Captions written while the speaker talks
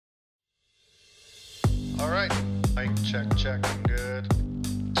All right, mic check, I'm good.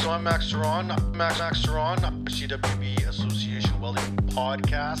 So I'm Max Ceron, CWB Association Welding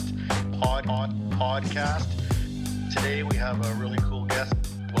podcast. Today we have a really cool guest,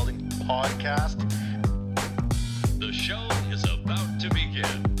 Welding podcast. The show is about to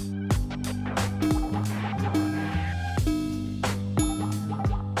begin.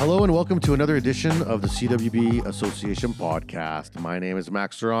 Hello and welcome to another edition of the CWB Association podcast. My name is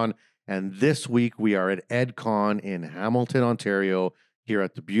Max Ceron, and this week we are at EdCon in Hamilton, Ontario, here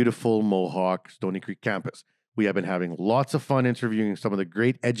at the beautiful Mohawk Stony Creek campus. We have been having lots of fun interviewing some of the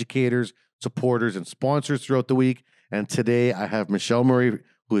great educators, supporters, and sponsors throughout the week. And today I have Michelle Murray,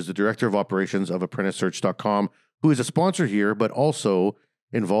 who is the Director of Operations of ApprenticeSearch.com, who is a sponsor here, but also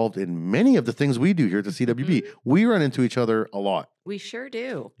involved in many of the things we do here at the CWB. We run into each other a lot. We sure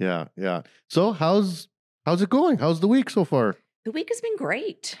do. Yeah. So how's it going? How's the week so far? The week has been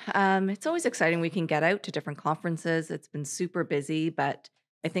great. It's always exciting. We can get out to different conferences. It's been super busy, but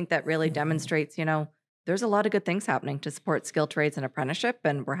I think that really demonstrates, there's a lot of good things happening to support skilled trades and apprenticeship,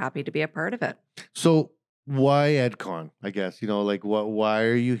 and we're happy to be a part of it. So why EdCon? I guess, why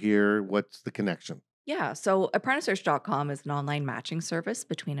are you here? What's the connection? Yeah, so ApprenticeSearch.com is an online matching service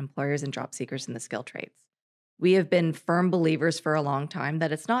between employers and job seekers in the skilled trades. We have been firm believers for a long time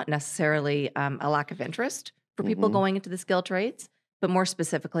that it's not necessarily a lack of interest for people going into the skilled trades, but more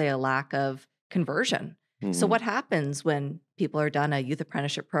specifically a lack of conversion. So what happens when people are done a youth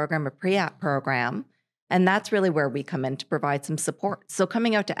apprenticeship program, a pre-app program, and that's really where we come in to provide some support. So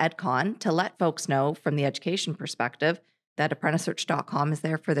coming out to EdCon to let folks know from the education perspective that ApprenticeSearch.com is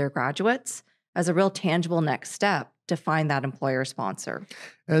there for their graduates as a real tangible next step to find that employer sponsor.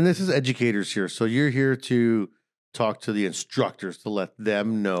 And this is educators here. So you're here to talk to the instructors to let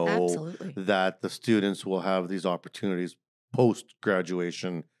them know Absolutely. that the students will have these opportunities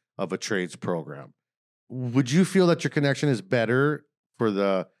post-graduation of a trades program. Would you feel that your connection is better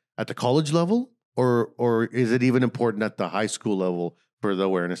at the college level, or is it even important at the high school level for the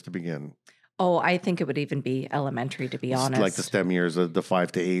awareness to begin? Oh, I think it would even be elementary, to be honest. Like the STEM years, the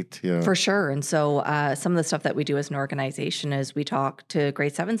 5 to 8. Yeah. For sure. And so some of the stuff that we do as an organization is we talk to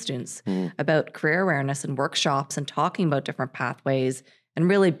grade 7 students about career awareness and workshops and talking about different pathways and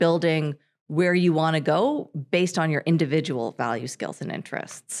really building where you want to go based on your individual value, skills, and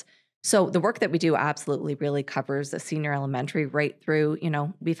interests. So the work that we do absolutely really covers the senior elementary right through,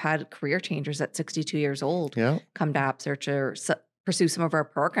 we've had career changers at 62 years old come to AppSearch or pursue some of our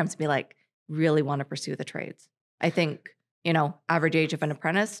programs and be like, really want to pursue the trades. I think, average age of an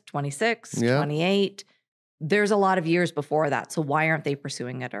apprentice, 26, 28. There's a lot of years before that. So why aren't they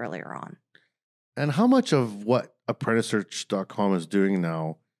pursuing it earlier on? And how much of what ApprenticeSearch.com is doing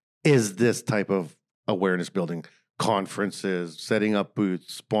now is this type of awareness building? Conferences, setting up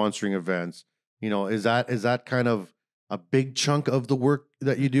booths, sponsoring events. Is that kind of a big chunk of the work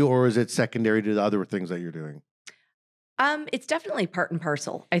that you do, or is it secondary to the other things that you're doing? It's definitely part and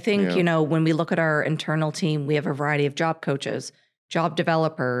parcel. I think, when we look at our internal team, we have a variety of job coaches, job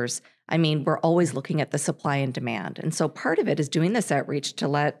developers. I mean, we're always looking at the supply and demand. And so part of it is doing this outreach to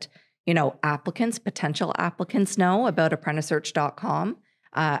let, potential applicants know about ApprenticeSearch.com.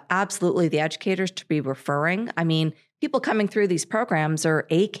 Absolutely the educators to be referring. I mean, people coming through these programs are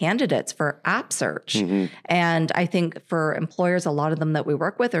candidates for AppSearch. And I think for employers, a lot of them that we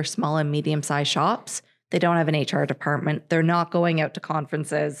work with are small and medium-sized shops. They don't have an HR department. They're not going out to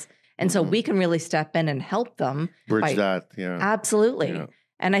conferences. And so we can really step in and help them. Bridge that, yeah. Absolutely. Yeah.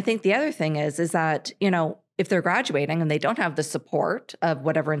 And I think the other thing is that, if they're graduating and they don't have the support of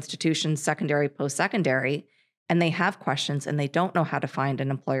whatever institution, secondary, post-secondary, and they have questions and they don't know how to find an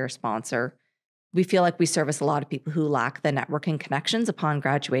employer sponsor, we feel like we service a lot of people who lack the networking connections upon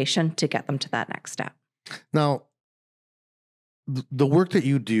graduation to get them to that next step. Now, the work that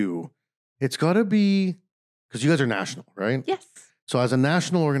you do, it's got to be, because you guys are national, right? Yes. So as a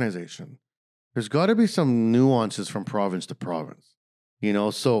national organization, there's got to be some nuances from province to province.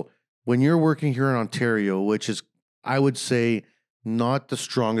 So when you're working here in Ontario, which is, I would say, not the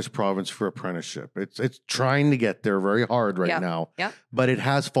strongest province for apprenticeship. It's trying to get there very hard right now, but it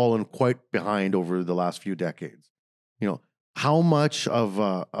has fallen quite behind over the last few decades. How much of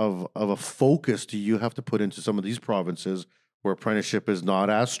a focus do you have to put into some of these provinces where apprenticeship is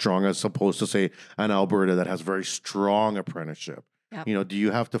not as strong as opposed to, say, an Alberta that has very strong apprenticeship? Do you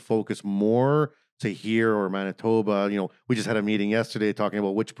have to focus more, say, here or Manitoba? We just had a meeting yesterday talking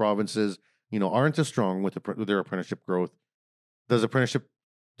about which provinces, aren't as strong with their apprenticeship growth. Does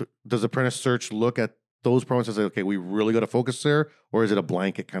Apprentice Search look at those provinces and say, okay, we really got to focus there, or is it a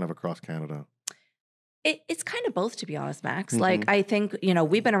blanket kind of across Canada? It's kind of both, to be honest, Max. Mm-hmm. Like, I think, you know,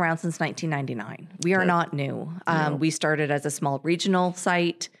 we've been around since 1999. We are Okay. not new. No. We started as a small regional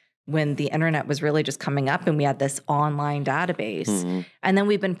site when the internet was really just coming up and we had this online database. Mhm. And then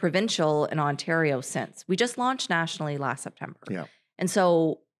we've been provincial in Ontario since. We just launched nationally last September. Yeah. And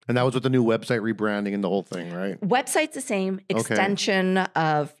so And that was with the new website rebranding and the whole thing, right? website's the same, Okay. extension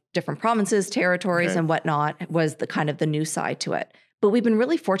of different provinces, territories, Okay. and whatnot was the kind of the new side to it. But we've been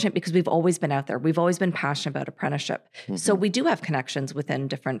really fortunate because we've always been out there. We've always been passionate about apprenticeship. So we do have connections within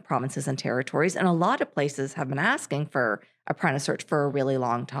different provinces and territories. And a lot of places have been asking for apprentice search for a really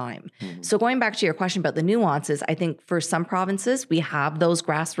long time. Mhm. So going back to your question about the nuances, I think for some provinces, we have those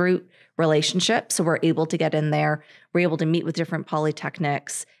grassroots relationships. So we're able to get in there. We're able to meet with different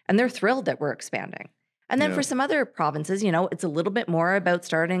polytechnics, and they're thrilled that we're expanding. And then Yeah. for some other provinces, you know, it's a little bit more about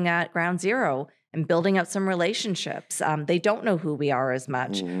starting at ground zero and building out some relationships. They don't know who we are as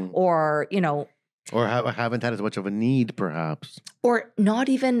much, Mhm. or, you know, Or haven't had as much of a need, perhaps. or not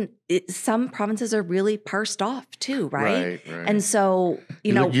even, some provinces are really parsed off too, right? Right. And so,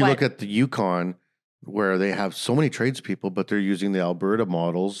 you know, you look at the Yukon, where they have so many tradespeople, but they're using the Alberta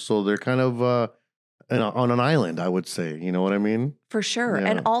models, so they're kind of on an island, I would say. You know what I mean? for sure. Yeah.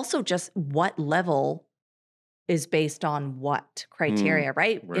 And also just what level is based on what criteria,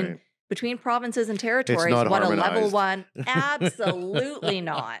 right? Right. Between provinces and territories, not what a level harmonized. one, absolutely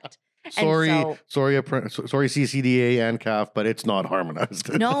not. Sorry, And sorry, CCDA and CAF, but it's not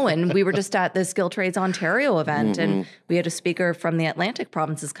harmonized. no, and we were just at the Skill Trades Ontario event, and we had a speaker from the Atlantic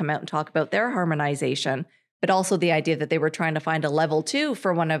provinces come out and talk about their harmonization, but also the idea that they were trying to find a level 2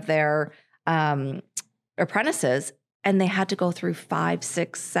 for one of their apprentices, and they had to go through 5,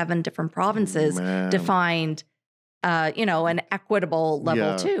 6, 7 different provinces Man. to find, you know, an equitable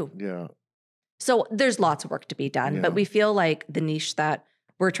level 2. Yeah. So there's lots of work to be done, Yeah. but we feel like the niche that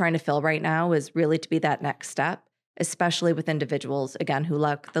we're trying to fill right now is really to be that next step, especially with individuals, again, who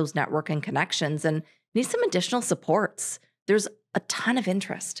lack those networking connections and need some additional supports. There's a ton of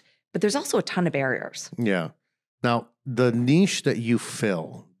interest, but there's also a ton of barriers. Yeah. Now, the niche that you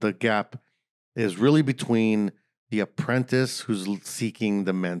fill, the gap, is really between the apprentice who's seeking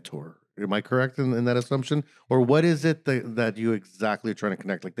the mentor. Am I correct in that assumption? Or what is it that you exactly are trying to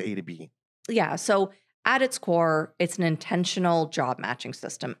connect, like the A to B? Yeah. So at its core, it's an intentional job matching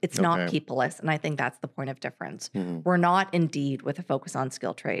system. It's not Okay. peopleless. And I think that's the point of difference. Mhm. We're not Indeed with a focus on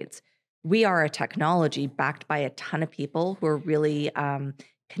skilled trades. We are a technology backed by a ton of people who are really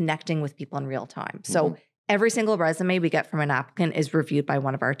connecting with people in real time. So every single resume we get from an applicant is reviewed by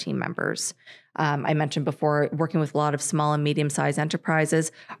one of our team members. I mentioned before, working with a lot of small and medium-sized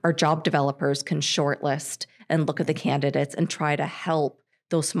enterprises, our job developers can shortlist and look at the candidates and try to help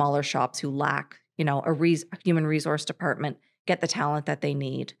those smaller shops who lack, you know, a human resource department get the talent that they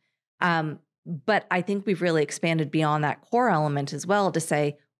need. But I think we've really expanded beyond that core element as well to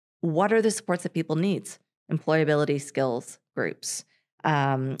say, what are the supports that people needs? Employability skills groups.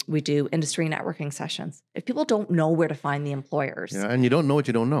 We do industry networking sessions. If people don't know where to find the employers, Yeah, and you don't know what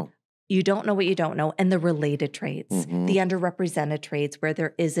you don't know. you don't know what you don't know, and the related trades, Mhm. the underrepresented trades where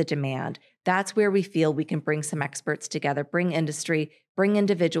there is a demand. That's where we feel we can bring some experts together, bring industry, bring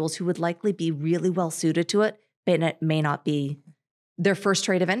individuals who would likely be really well suited to it, but it may not be their first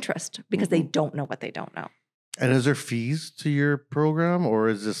trade of interest because they don't know what they don't know. And is there fees to your program, or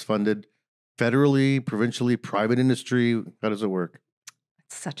is this funded federally, provincially, private industry? How does it work?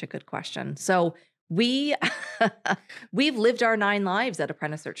 Such a good question. So we've lived our 9 lives at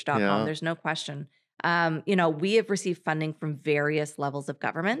apprenticesearch.com. Yeah. There's no question. You know, we have received funding from various levels of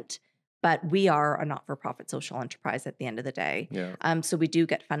government, but we are a not-for-profit social enterprise at the end of the day. Yeah. So we do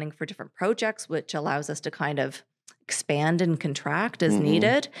get funding for different projects, which allows us to kind of expand and contract as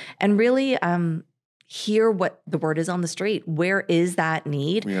needed, and really hear what the word is on the street. Where is that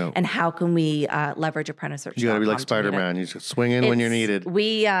need, Yeah. and how can we leverage apprenticesearch.com? You got to be like to meet it? Spider-Man. You just swing in when you're needed.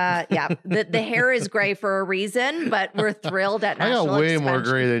 We, the hair is gray for a reason, but we're thrilled at I national got way more expansion.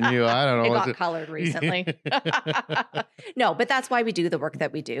 gray than you. I don't know. It what got colored recently. No, but that's why we do the work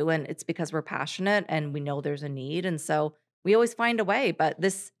that we do. And it's because we're passionate and we know there's a need. And so we always find a way. But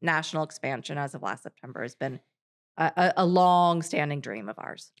this national expansion as of last September has been a long-standing dream of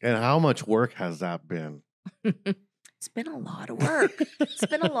ours. And how much work has that been? It's been a lot of work. It's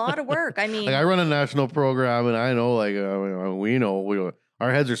been a lot of work. I mean, Like, I run a national program, and I know, like, we know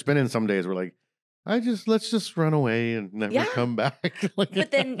our heads are spinning some days. We're like, let's just run away and never Yeah. come back. Like, but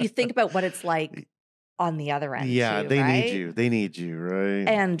then you think about what it's like on the other end. Yeah, too, they right? need you. They need you, right?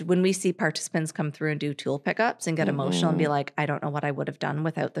 And when we see participants come through and do tool pickups and get emotional and be Mhm. like, I don't know what I would have done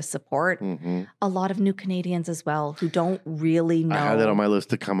without the support. Mhm. A lot of new Canadians as well who don't really know. I had that on my list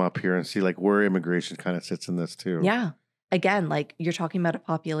to come up here and see like where immigration kind of sits in this too. Yeah. Again, like you're talking about a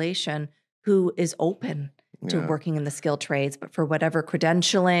population who is open to Yeah. working in the skilled trades, but for whatever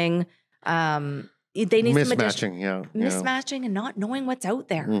credentialing, they need some additional Mismatching, yeah. mismatching and not knowing what's out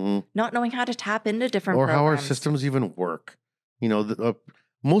there, Mhm. not knowing how to tap into different Or how our programs. systems even work. You know,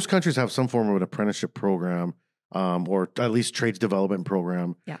 most countries have some form of an apprenticeship program, or at least trades development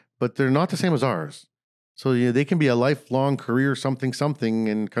program. Yeah. But they're not the same as ours. So they can be a lifelong career something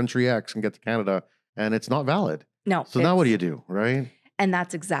in country X and get to Canada, and it's not valid. No. So now what do you do, right? And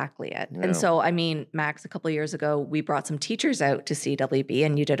that's exactly it. Yeah. And so, I mean, Max, a couple of years ago, we brought some teachers out to CWB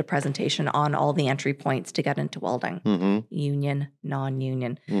and you did a presentation on all the entry points to get into welding. Mm-hmm. Union,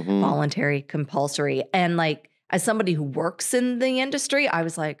 non-union, Mm-hmm. voluntary, compulsory. And like, as somebody who works in the industry, I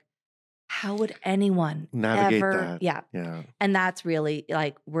was like, how would anyone Navigate ever? that. Yeah. Yeah. And that's really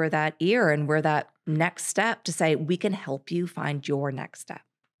like, we're that ear and we're that next step to say, we can help you find your next step.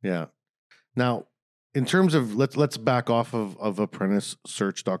 Yeah. Now, in terms of let's back off of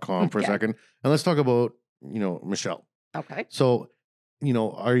apprenticesearch.com for a Okay. second, and let's talk about Michelle. Okay. So,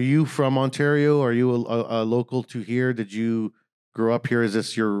 are you from Ontario? Are you a local to here? Did you grow up here? Is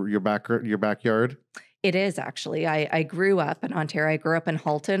this your backyard? It is actually. I grew up in Ontario. I grew up in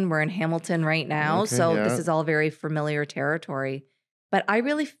Halton. We're in Hamilton right now. Okay, So yeah. this is all very familiar territory. But I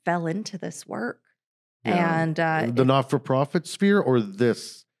really fell into this work. Yeah. And The not-for-profit sphere or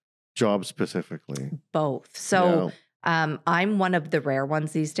this job specifically? both. So Yeah. I'm one of the rare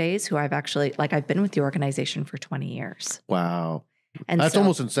ones these days who I've been with the organization for 20 years. Wow. And That's so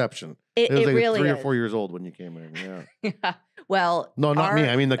almost inception. it was like really 3 or is. 4 years old when you came in. Yeah. Yeah. Well, No, not me.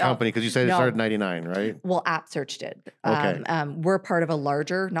 I mean the oh, company, because you said it no. started in 99, right? Well, AppSearch did. Okay. We're part of a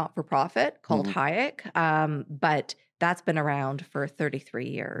larger not-for-profit called Mhm. Hayek, but that's been around for 33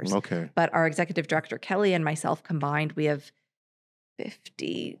 years. Okay. But our executive director, Kelly, and myself combined, we have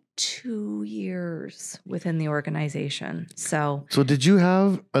 52 years within the organization. So did you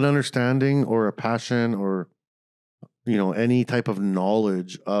have an understanding or a passion or any type of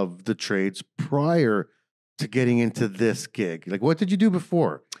knowledge of the trades prior to getting into this gig? Like, what did you do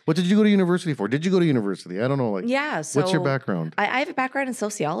before? What did you go to university for? Did you go to university? I don't know. Like, yeah. So what's your background? I have a background in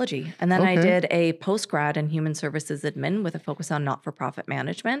sociology, and then I Okay. did a postgrad in human services admin with a focus on not-for-profit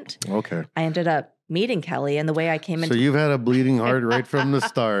management. Okay. I ended up meeting Kelly, and the way I came So into you've had a bleeding heart right from the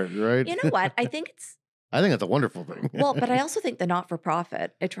start, right? you know what? I think it's I think that's a wonderful thing. well, but I also think the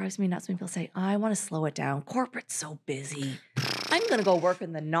not-for-profit, it drives me nuts when people say, I want to slow it down. Corporate's so busy. I'm going to go work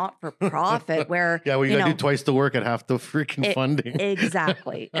in the not-for-profit where, yeah, well, you got to do twice the work at half the freaking funding.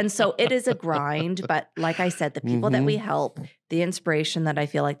 Exactly. And so it is a grind. But like I said, the people that we help, the inspiration that I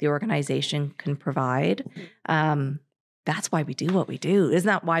feel like the organization can provide, that's why we do what we do. Isn't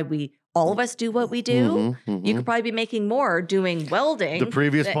that why all of us do what we do? You could probably be making more doing welding. The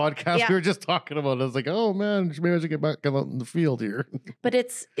previous podcast yeah. we were just talking about, I was like, oh man, maybe I should get back out in the field here. But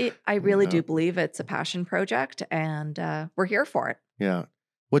I really Yeah. do believe it's a passion project, and we're here for it. Yeah.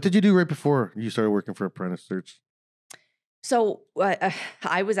 What did you do right before you started working for Apprentice Search? So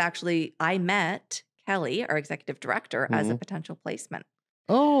I met Kelly, our executive director, as a potential placement.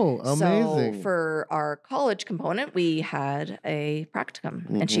 Oh, amazing. So for our college component, we had a practicum,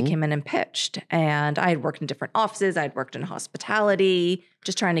 and she came in and pitched. And I had worked in different offices. I'd worked in hospitality,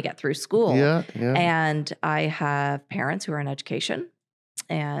 just trying to get through school. Yeah. And I have parents who are in education,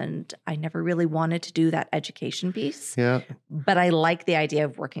 and I never really wanted to do that education piece. Yeah. But I like the idea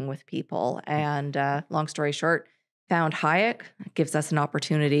of working with people. And long story short, found Hayek. It gives us an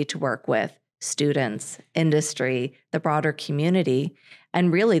opportunity to work with students, industry, the broader community.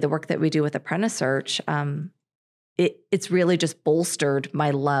 And really the work that we do with Apprentice Search, it's really just bolstered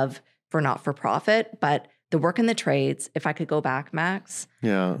my love for not-for-profit. But the work in the trades, if I could go back, Max,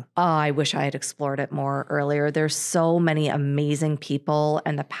 I wish I had explored it more earlier. There's so many amazing people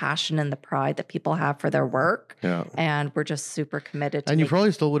and the passion and the pride that people have for their work. Yeah. And we're just super committed to And you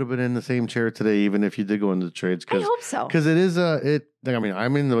probably still would have been in the same chair today, even if you did go into the trades. I hope so. Because it is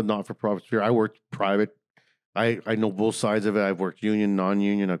I'm in the not-for-profit sphere. I worked private. I know both sides of it. I've worked union,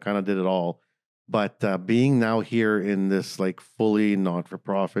 non-union. I kind of did it all. But being now here in this like fully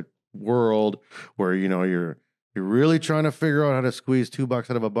not-for-profit world where you're really trying to figure out how to squeeze $2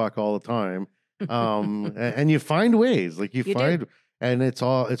 out of a buck all the time, and you find ways, like you find do. and it's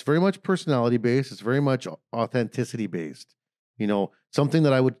very much personality based, it's very much authenticity based. Something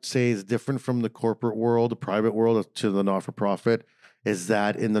that I would say is different from the corporate world, the private world to the not-for-profit, is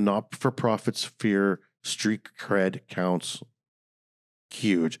that in the not-for-profit sphere street cred counts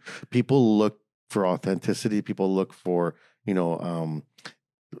huge. People look for authenticity. People look for,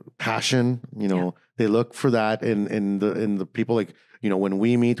 passion. They look for that in the people. Like, when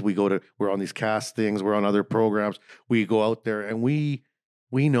we meet, we're on these castings, we're on other programs. We go out there and we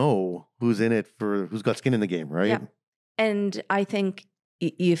know who's in it who's got skin in the game, right? Yeah. And I think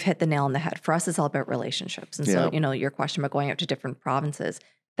you've hit the nail on the head. For us, it's all about relationships. And so, your question about going out to different provinces,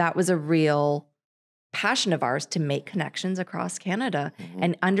 that was a real passion of ours, to make connections across Canada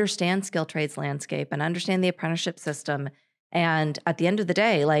and understand skilled trades landscape and understand the apprenticeship system. And at the end of the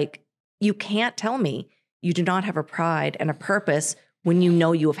day, like, you can't tell me you do not have a pride and a purpose when you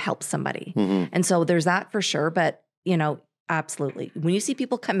know you have helped somebody. And so there's that for sure. But, absolutely. When you see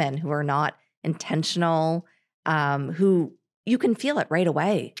people come in who are not intentional, who you can feel it right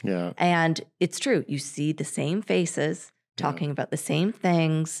away. Yeah. And it's true. You see the same faces talking about the same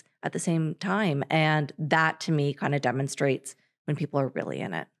things at the same time. And that, to me, kind of demonstrates when people are really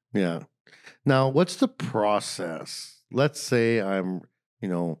in it. Yeah. Now, what's the process? Let's say I'm,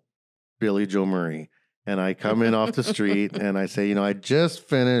 Billy Joe Murray, and I come in off the street and I say, I just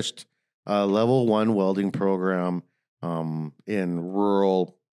finished a level 1 welding program in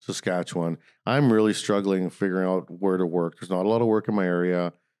rural Saskatchewan. I'm really struggling figuring out where to work. There's not a lot of work in my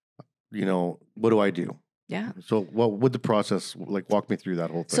area. What do I do? Yeah. So what would the process, like, walk me through that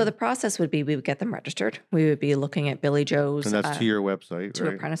whole thing? So the process would be, we would get them registered. We would be looking at Billy Joe's. And that's to your website, to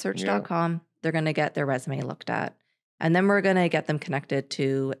right? apprenticesearch.com. Yeah. They're going to get their resume looked at. And then we're going to get them connected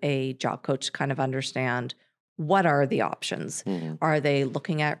to a job coach to kind of understand, what are the options? Are they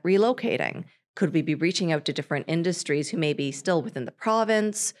looking at relocating? Could we be reaching out to different industries who may be still within the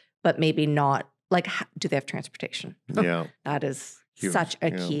province, but maybe not? Like, do they have transportation? Yeah. That is huge. Such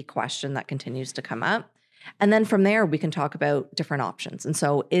a key question that continues to come up. And then from there, we can talk about different options. And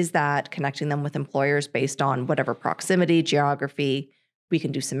so is that connecting them with employers based on whatever proximity, geography? We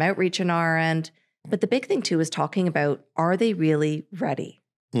can do some outreach on our end. But the big thing too is talking about, are they really ready?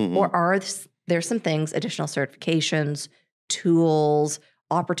 Or are there some things, additional certifications, tools,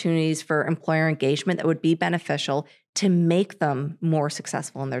 opportunities for employer engagement that would be beneficial to make them more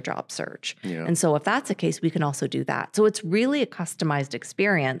successful in their job search? Yeah. And so if that's the case, we can also do that. So it's really a customized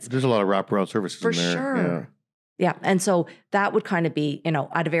experience. There's a lot of wraparound services for in there. Sure. Yeah. And so that would kind of be,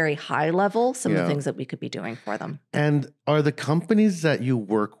 at a very high level, some of the things that we could be doing for them. And are the companies that you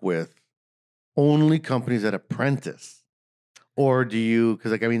work with only companies that apprentice? Or do you,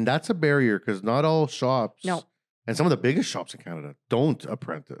 because that's a barrier, because not all shops, and some of the biggest shops in Canada don't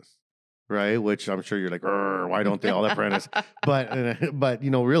apprentice, right? Which I'm sure you're like, why don't they all apprentice? But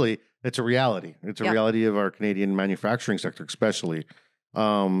really, it's a reality. It's a reality of our Canadian manufacturing sector, especially.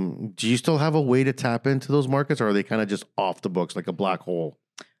 Do you still have a way to tap into those markets, or are they kind of just off the books, like a black hole?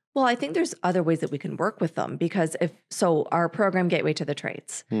 Well, I think there's other ways that we can work with them, because our program, Gateway to the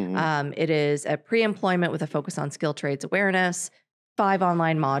Trades, it is a pre-employment with a focus on skilled trades awareness, 5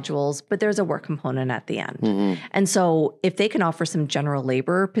 online modules, but there's a work component at the end. And so if they can offer some general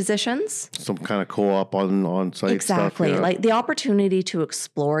labor positions, some kind of co-op on site exactly, stuff, like the opportunity to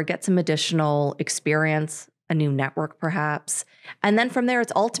explore, get some additional experience, a new network perhaps. And then from there,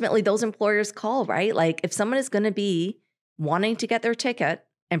 it's ultimately those employers' call, right? Like, if someone is going to be wanting to get their ticket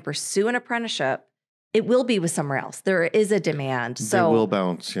and pursue an apprenticeship, it will be with somewhere else. There is a demand. So it will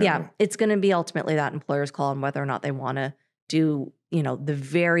bounce. Yeah, it's going to be ultimately that employer's call on whether or not they want to do, the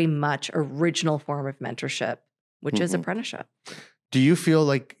very much original form of mentorship, which is apprenticeship. Do you feel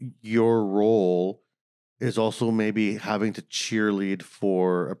like your role is also maybe having to cheerlead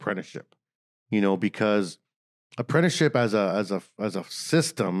for apprenticeship? Because apprenticeship as a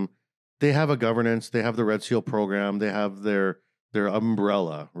system, they have a governance, they have the Red Seal program, they have their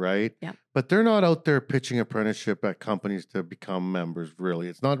umbrella, right? Yeah. But they're not out there pitching apprenticeship at companies to become members, really.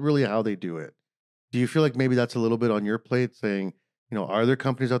 It's not really how they do it. Do you feel like maybe that's a little bit on your plate, saying, are there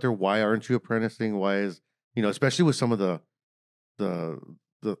companies out there? Why aren't you apprenticing? Why is, especially with some of the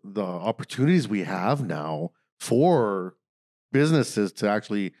opportunities we have now for businesses to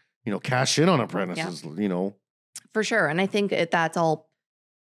actually, cash in on apprentices, For sure. And I think that's all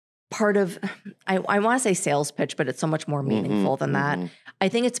part of, I want to say sales pitch, but it's so much more meaningful than that. I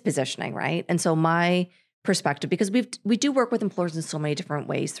think it's positioning, right? And so my perspective, because we do work with employers in so many different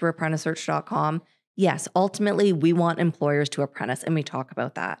ways through apprenticesearch.com. Yes, ultimately we want employers to apprentice, and we talk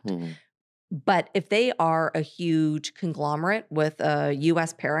about that. But if they are a huge conglomerate with a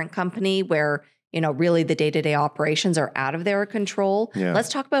US parent company where, really the day-to-day operations are out of their control, let's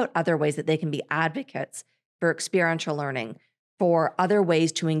talk about other ways that they can be advocates for experiential learning, for other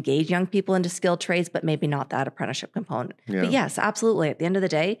ways to engage young people into skilled trades, but maybe not that apprenticeship component. Yeah. But yes, absolutely. At the end of the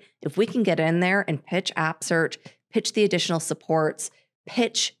day, if we can get in there and pitch app search, pitch the additional supports,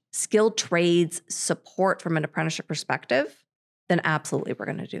 pitch skilled trades support from an apprenticeship perspective, then absolutely we're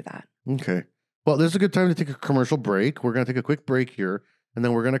going to do that. Okay. Well, this is a good time to take a commercial break. We're going to take a quick break here, and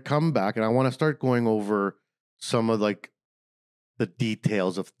then we're going to come back, and I want to start going over some of like the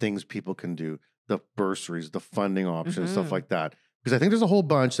details of things people can do, the bursaries, the funding options, stuff like that. Because I think there's a whole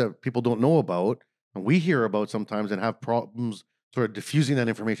bunch that people don't know about, and we hear about sometimes and have problems sort of diffusing that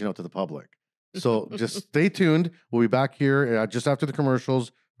information out to the public. So just stay tuned. We'll be back here just after the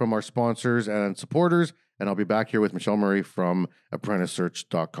commercials from our sponsors and supporters, and I'll be back here with Michelle Murray from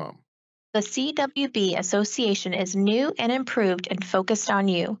ApprenticeSearch.com. The CWB Association is new and improved and focused on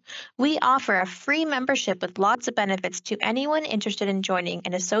you. We offer a free membership with lots of benefits to anyone interested in joining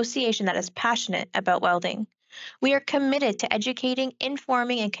an association that is passionate about welding. We are committed to educating,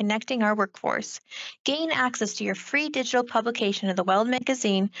 informing, and connecting our workforce. Gain access to your free digital publication of the Weld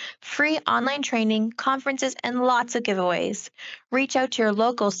magazine, free online training, conferences, and lots of giveaways. Reach out to your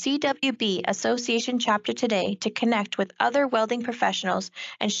local CWB Association chapter today to connect with other welding professionals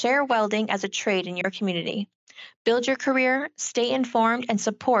and share welding as a trade in your community. Build your career, stay informed, and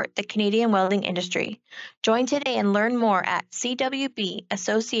support the Canadian welding industry. Join today and learn more at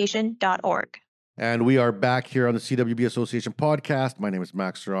cwbassociation.org. And we are back here on the CWB Association podcast. My name is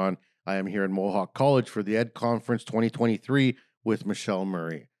Max Ceron. I am here in Mohawk College for the Ed Conference 2023 with Michelle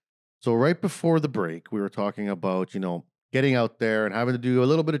Murray. So right before the break, we were talking about, getting out there and having to do a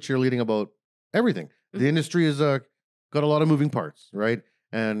little bit of cheerleading about everything. The industry has got a lot of moving parts, right?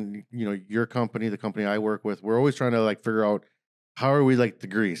 And, your company, the company I work with, we're always trying to figure out how are we like the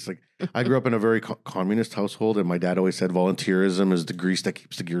grease? I grew up in a very communist household, and my dad always said volunteerism is the grease that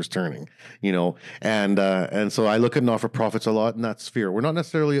keeps the gears turning, and so I look at not-for-profits a lot in that sphere. We're not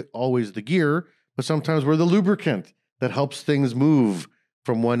necessarily always the gear, but sometimes we're the lubricant that helps things move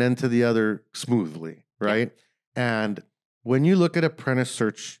from one end to the other smoothly, right? Yeah. And when you look at Apprentice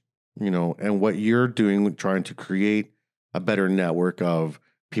Search, and what you're doing, trying to create a better network of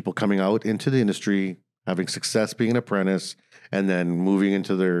people coming out into the industry, having success being an apprentice, and then moving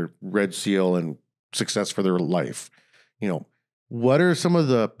into their red seal and success for their life. What are some of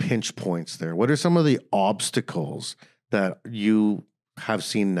the pinch points there? What are some of the obstacles that you have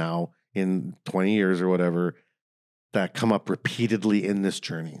seen now in 20 years or whatever that come up repeatedly in this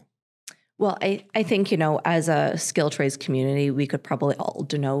journey? Well, I think, as a skill trades community, we could probably all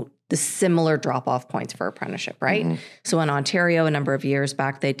denote the similar drop-off points for apprenticeship, right? Mm-hmm. So in Ontario, a number of years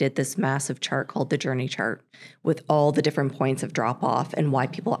back, they did this massive chart called the journey chart with all the different points of drop-off and why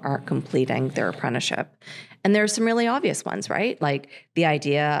people aren't completing their apprenticeship. And there's some really obvious ones, right? Like the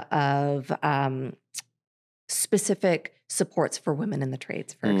idea of specific supports for women in the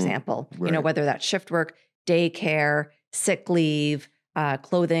trades, for example, right. Whether that's shift work, daycare, sick leave,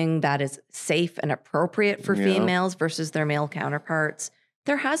 clothing that is safe and appropriate for females versus their male counterparts.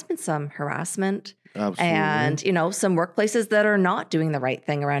 There has been some harassment. Absolutely. And, some workplaces that are not doing the right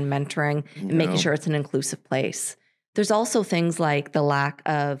thing around mentoring and making sure it's an inclusive place. There's also things like the lack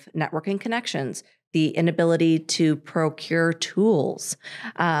of networking connections, the inability to procure tools,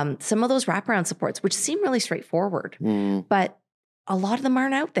 some of those wraparound supports, which seem really straightforward, but a lot of them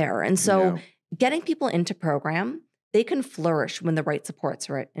aren't out there. And so getting people into program, they can flourish when the right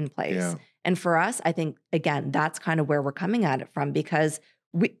supports are in place. Yeah. And for us, I think, again, that's kind of where we're coming at it from, because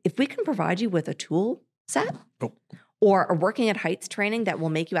if we can provide you with a tool set or a working at heights training that will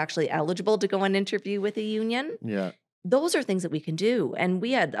make you actually eligible to go and interview with a union, those are things that we can do. And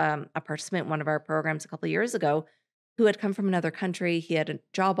we had a participant in one of our programs a couple of years ago who had come from another country. He had a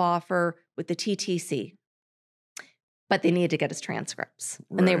job offer with the TTC, but they needed to get his transcripts.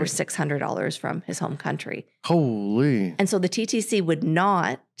 And they were $600 from his home country. Holy. And so the TTC would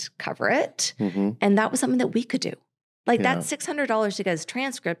not cover it. And that was something that we could do. That $600 to get his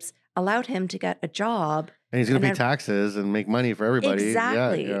transcripts allowed him to get a job. And he's going to pay taxes and make money for everybody.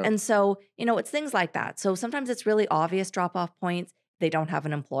 Exactly. Yeah. And so, it's things like that. So sometimes it's really obvious drop-off points. They don't have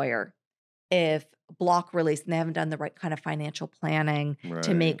an employer. If block release and they haven't done the right kind of financial planning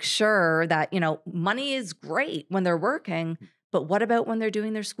to make sure that, money is great when they're working, but what about when they're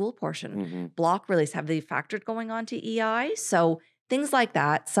doing their school portion? Block release, have they factored going on to EI? So things like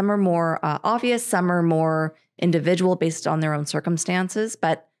that. Some are more obvious, some are more individual based on their own circumstances,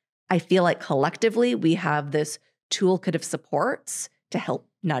 but I feel like collectively we have this toolkit of supports to help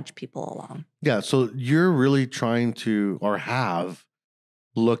nudge people along. Yeah, so you're really trying to, or have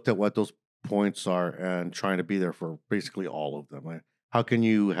looked at what those points are and trying to be there for basically all of them. How can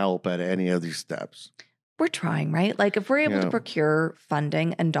you help at any of these steps? we're trying, right? Like if we're able to procure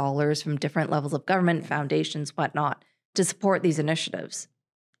funding and dollars from different levels of government, foundations, whatnot, to support these initiatives,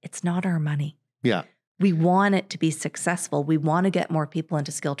 it's not our money. Yeah. We want it to be successful. We want to get more people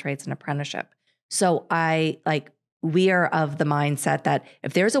into skilled trades and apprenticeship. So we are of the mindset that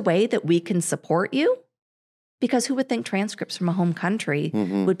if there's a way that we can support you, because who would think transcripts from a home country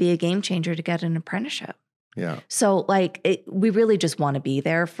would be a game changer to get an apprenticeship? Yeah. So we really just want to be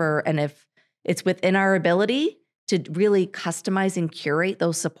there and if it's within our ability to really customize and curate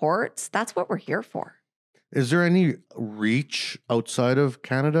those supports, that's what we're here for. Is there any reach outside of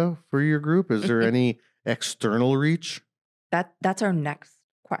Canada for your group? Is there any external reach? That's our next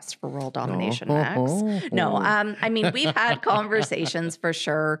quest for world domination, Max. No, I mean, we've had conversations for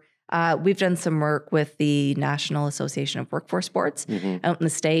sure. We've done some work with the National Association of Workforce Boards out in the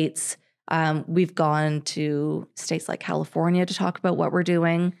States. We've gone to states like California to talk about what we're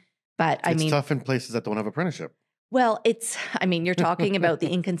doing. But it's tough in places that don't have apprenticeship. Well, you're talking about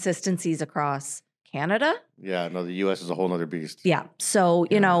the inconsistencies across Canada. Yeah, no, the U.S. is a whole nother beast. Yeah. So,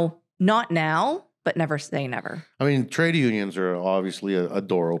 not now, but never say never. I mean, trade unions are obviously a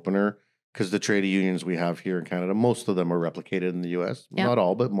door opener because the trade unions we have here in Canada, most of them are replicated in the U.S. Yeah. Not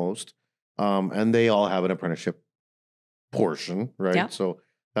all, but most. And they all have an apprenticeship portion, right? Yeah. So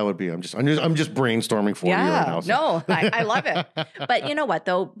that would be, I'm just brainstorming for you right now. So. No, I love it. But you know what,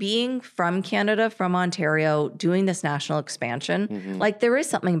 though, being from Canada, from Ontario, doing this national expansion, there is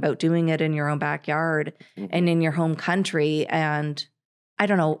something about doing it in your own backyard and in your home country. And I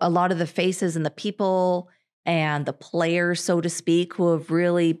don't know, a lot of the faces and the people and the players, so to speak, who have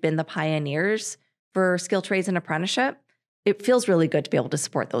really been the pioneers for skilled trades and apprenticeship, it feels really good to be able to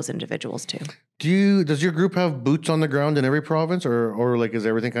support those individuals too. Does your group have boots on the ground in every province or is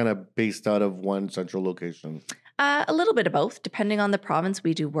everything kind of based out of one central location? A little bit of both. Depending on the province,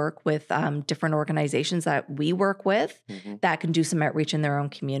 we do work with different organizations that we work with that can do some outreach in their own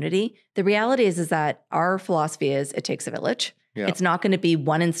community. The reality is that our philosophy is it takes a village. Yeah. It's not going to be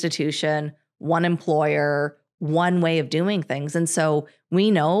one institution, one employer, one way of doing things. And so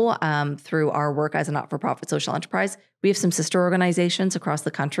we know through our work as a not-for-profit social enterprise, we have some sister organizations across the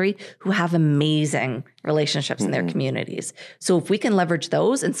country who have amazing relationships in their communities. So if we can leverage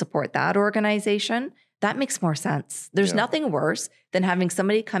those and support that organization, that makes more sense. There's nothing worse than having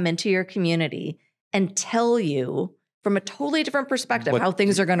somebody come into your community and tell you from a totally different perspective how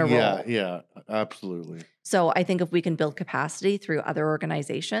things are going to roll. Yeah, absolutely. So I think if we can build capacity through other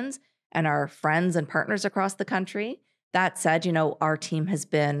organizations and our friends and partners across the country, that said, our team has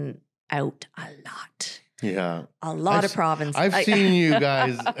been out a lot. Yeah. A lot of provinces. I've seen you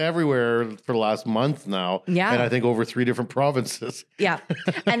guys everywhere for the last month now. Yeah. And I think over 3 different provinces. Yeah.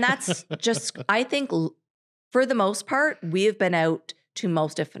 And that's just, I think for the most part, we have been out to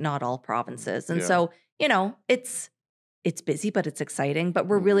most, if not all provinces. And so, it's busy, but it's exciting. But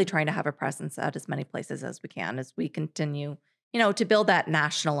we're really trying to have a presence at as many places as we can as we continue, to build that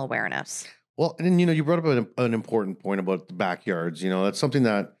national awareness. Well, and you brought up an important point about the backyards. That's something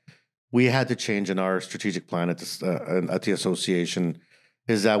that we had to change in our strategic plan at the association,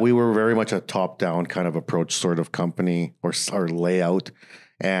 is that we were very much a top-down kind of approach sort of company or layout.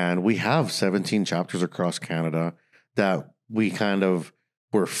 And we have 17 chapters across Canada that we kind of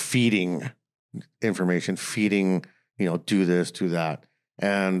were feeding information, do this, do that.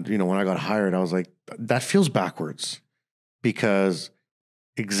 And, when I got hired, I was like, that feels backwards because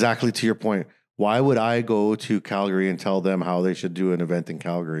exactly to your point, why would I go to Calgary and tell them how they should do an event in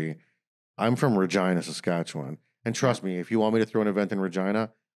Calgary? I'm from Regina, Saskatchewan. And trust me, if you want me to throw an event in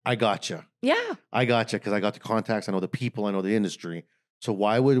Regina, I gotcha. Yeah. I gotcha because I got the contacts. I know the people. I know the industry. So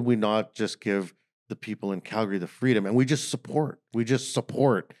why would we not just give the people in Calgary the freedom? And we just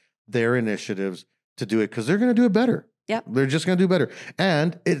support their initiatives to do it because they're going to do it better. Yep. They're just going to do better.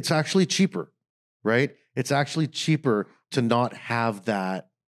 And it's actually cheaper, right? It's actually cheaper to not have that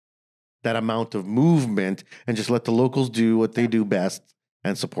amount of movement and just let the locals do what they do best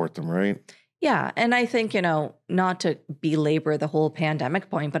and support them, right? Yeah. And I think, not to belabor the whole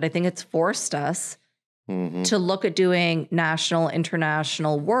pandemic point, but I think it's forced us to look at doing national,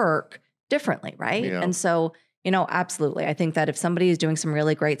 international work differently, right? Yeah. And so, absolutely. I think that if somebody is doing some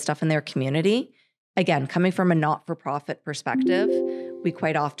really great stuff in their community, again, coming from a not-for-profit perspective, we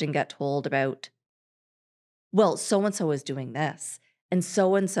quite often get told about, well, so-and-so is doing this. And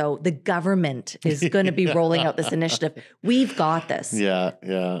so, the government is going to be rolling out this initiative. We've got this.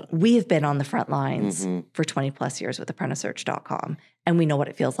 Yeah. We have been on the front lines for 20 plus years with ApprenticeSearch.com. And we know what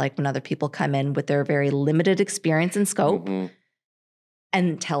it feels like when other people come in with their very limited experience and scope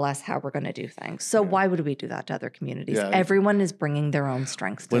and tell us how we're going to do things. So why would we do that to other communities? Yeah. Everyone is bringing their own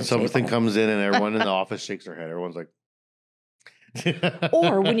strengths to When the something table. comes in and everyone in the office shakes their head, everyone's like,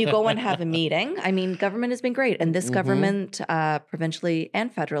 Or when you go and have a meeting, I mean, government has been great. And this Mhm. government, provincially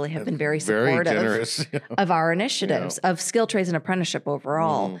and federally, have been very supportive generous. of our initiatives, of skill trades and apprenticeship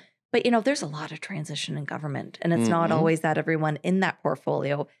overall. Mm. But, you know, there's a lot of transition in government. And it's not Mhm. always that everyone in that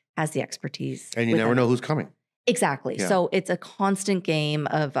portfolio has the expertise. And you never know who's coming. Exactly. Yeah. So it's a constant game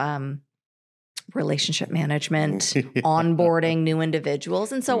of relationship management, onboarding new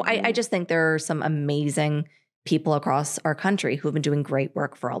individuals. And so I just think there are some amazing people across our country who have been doing great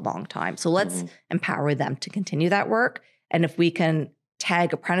work for a long time. So let's empower them to continue that work. And if we can tag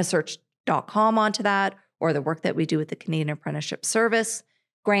apprenticesearch.com onto that, or the work that we do with the Canadian Apprenticeship Service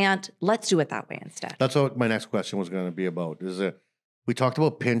grant, let's do it that way instead. That's what my next question was going to be about. We talked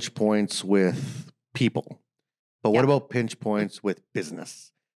about pinch points with people, but what about pinch points with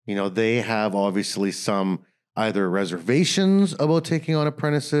business? You know, they have obviously some either reservations about taking on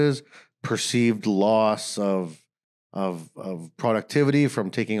apprentices, perceived loss of productivity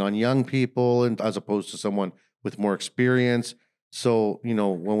from taking on young people, and as opposed to someone with more experience. So, you know,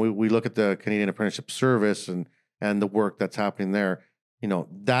 when we look at the Canadian Apprenticeship Service and the work that's happening there, you know,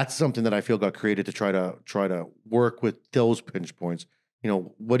 that's something that I feel got created to try to work with those pinch points. You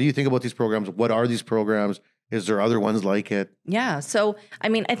know, what do you think about these programs? What are these programs? Is there other ones like it? Yeah. So, I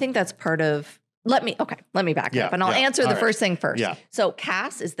mean, I think that's part of, let me back up and I'll answer the first thing first. Yeah. So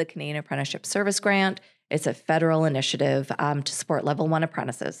CAS is the Canadian Apprenticeship Service Grant. It's a federal initiative to support level 1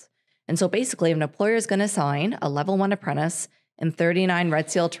 apprentices. And so basically, if an employer is going to assign a level 1 apprentice in 39 red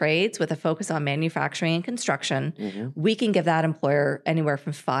seal trades with a focus on manufacturing and construction, we can give that employer anywhere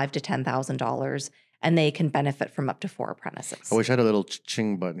from $5,000 to $10,000, and they can benefit from up to 4 apprentices. I wish I had a little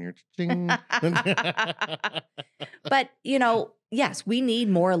ching button here. Ching. But, you know, yes, we need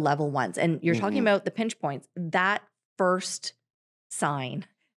more level 1s. And you're talking about the pinch points. That first sign,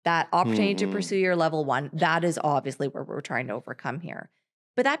 that opportunity to pursue your level 1, that is obviously where we're trying to overcome here.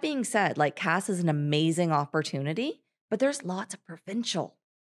 But that being said, like CAS is an amazing opportunity, but there's lots of provincial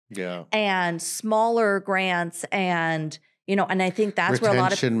and smaller grants, and, you know, and I think that's where a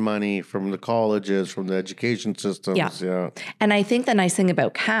lot of retention money from the colleges, from the education systems. And I think the nice thing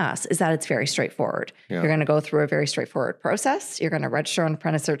about CAS is that it's very straightforward. You're going to go through a very straightforward process. You're going to register on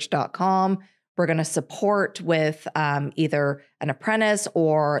apprenticesearch.com. We're going to support with either an apprentice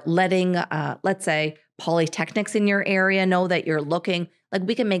or letting, let's say, polytechnics in your area know that you're looking. Like,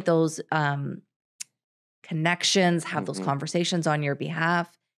 we can make those connections, have those conversations on your behalf,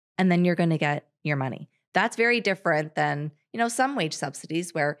 and then you're going to get your money. That's very different than, you know, some wage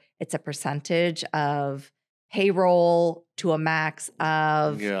subsidies where it's a percentage of payroll to a max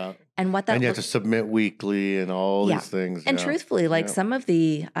of, and what that and you have to submit weekly and all these things. And truthfully, like some of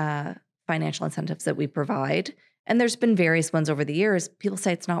the financial incentives that we provide, and there's been various ones over the years, people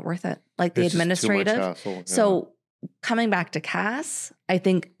say it's not worth it. Like the administrative. So coming back to CAS, I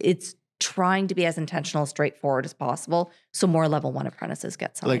think it's trying to be as intentional, straightforward as possible, so more level 1 apprentices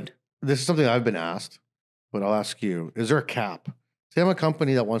get signed. Like, this is something I've been asked, but I'll ask you, is there a cap? Say I'm a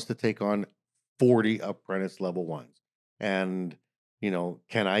company that wants to take on 40 apprentice level 1s. And, you know,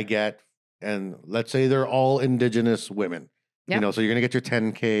 can I get, and let's say they're all Indigenous women, you know, so you're going to get your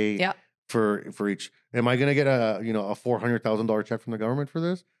 10K for each. Am I going to get a $400,000 check from the government for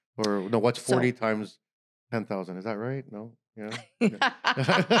this? Or no, what's 40 times 10,000? Is that right? No? Yeah.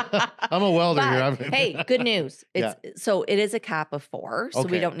 I'm a welder here. Hey, good news. So it is a cap of 4. So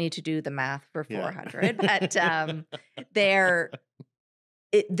we don't need to do the math for 400. But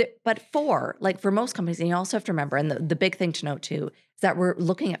but 4, like for most companies, and you also have to remember, and the big thing to note too, is that we're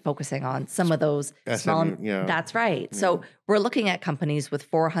looking at focusing on some of those small. That's right. Yeah. So we're looking at companies with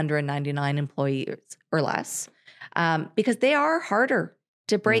 499 employees or less, because they are harder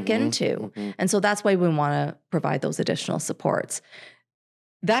to break into. And so that's why we want to provide those additional supports.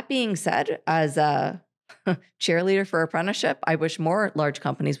 That being said, as a cheerleader for apprenticeship, I wish more large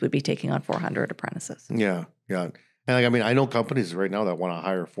companies would be taking on 400 apprentices. Yeah. And like, I mean, I know companies right now that want to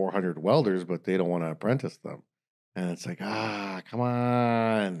hire 400 welders, but they don't want to apprentice them. And it's like, come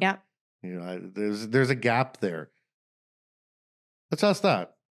on. Yeah. You know, there's a gap there. Let's ask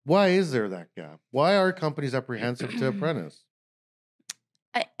that. Why is there that gap? Why are companies apprehensive to apprentice?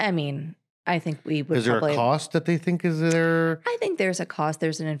 I mean, I think we would. Is there a cost that they think is there? I think there's a cost.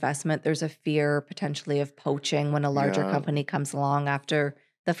 There's an investment. There's a fear potentially of poaching when a larger company comes along after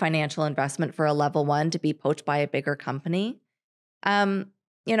the financial investment for a level 1 to be poached by a bigger company. You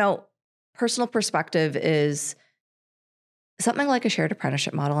know, personal perspective is something like a shared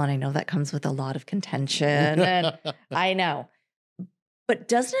apprenticeship model. And I know that comes with a lot of contention. And I know. But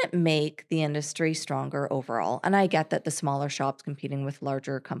doesn't it make the industry stronger overall? And I get that the smaller shops competing with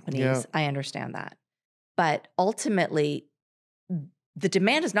larger companies, Yeah. I understand that. But ultimately, the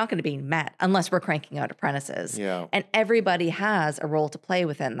demand is not going to be met unless we're cranking out apprentices. Yeah. And everybody has a role to play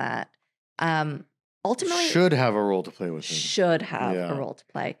within that. Ultimately, Should have a role to play with. should have Yeah. a role to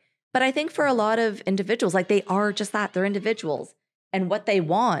play. But I think for a lot of individuals, like they are just that, they're individuals. And what they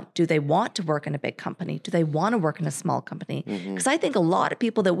want, do they want to work in a big company? Do they want to work in a small company? Mhm. Because I think a lot of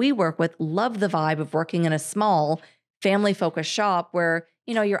people that we work with love the vibe of working in a small family-focused shop where,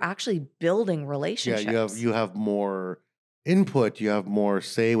 you're actually building Yeah, relationships. you have more input, you have more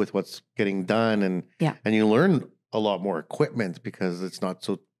say with what's getting done, and Yeah. you learn a lot more equipment because it's not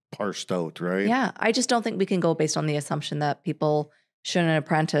so parsed out, right? Yeah, I just don't think we can go based on the assumption that people shouldn't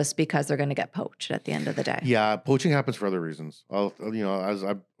apprentice because they're going to get poached at the end of the day. Yeah, poaching happens for other reasons. As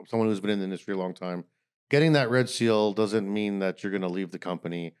I'm someone who's been in the industry a long time, getting that red seal doesn't mean that you're going to leave the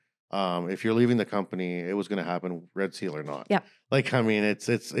company. If you're leaving the company, it was going to happen, red seal or not. Yeah. Like, I mean, it's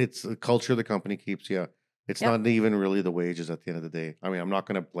the culture the company keeps you. It's Yep. not even really the wages at the end of the day. I mean, I'm not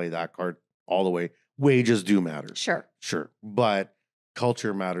going to play that card all the way. Wages do matter, Sure. but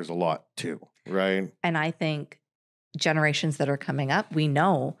culture matters a lot too, right? And I think generations that are coming up, we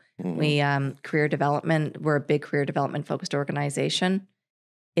know Mhm. we career development, we're a big career development focused organization.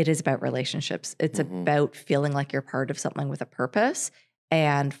 It is about relationships. It's Mhm. about feeling like you're part of something with a purpose.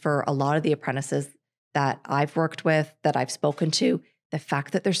 And for a lot of the apprentices that I've worked with, that I've spoken to, the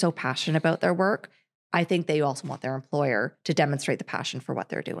fact that they're so passionate about their work, I think they also want their employer to demonstrate the passion for what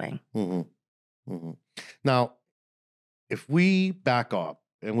they're doing. Mhm. Mhm. Now, if we back up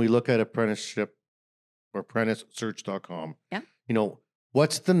and we look at apprenticeship or apprenticesearch.com, Yeah.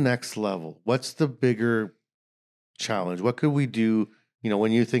 What's the next level? What's the bigger challenge? What could we do?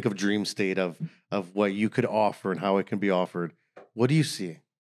 When you think of dream state of what you could offer and how it can be offered, what do you see?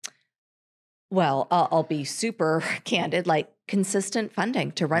 Well, I'll be super candid, like consistent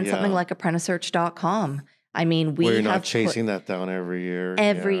funding to run something Yeah. like apprenticesearch.com. I mean, we Where you're have not chasing that down every year.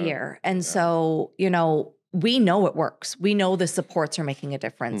 every Yeah. year. And Yeah. so, we know it works. We know the supports are making a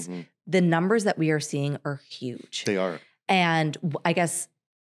difference. Mhm. The numbers that we are seeing are huge. They are. And I guess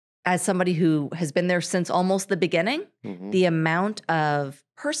as somebody who has been there since almost the beginning, Mhm. the amount of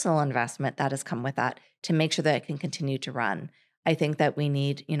personal investment that has come with that to make sure that it can continue to run. I think that we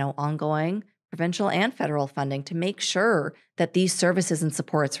need, ongoing provincial and federal funding to make sure that these services and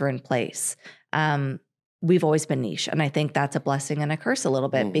supports are in place. We've always been niche, and I think that's a blessing and a curse a little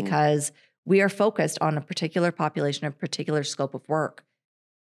bit Mhm. because we are focused on a particular population, a particular scope of work,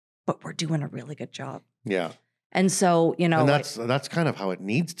 but we're doing a really good job. Yeah. And so, And that's kind of how it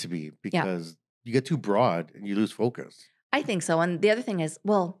needs to be, because you get too broad and you lose focus. I think so. And the other thing is,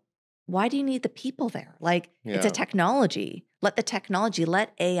 well, why do you need the people there? Like, it's a Yeah. technology. Let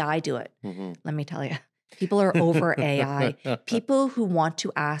AI do it. Mhm. Let me tell you, people are over AI. People who want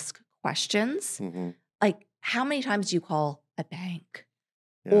to ask questions, Mhm. like, how many times do you call a bank?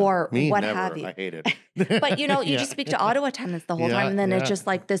 Yeah. Or Me, what never. have you? I hate it. But you Yeah. just speak to auto attendants the whole Yeah, time, and then it's yeah. just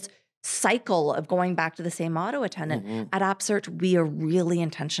like this cycle of going back to the same auto attendant. Mhm. At AppSearch, we are really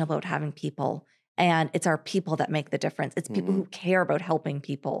intentional about having people, and it's our people that make the difference. It's people Mhm. who care about helping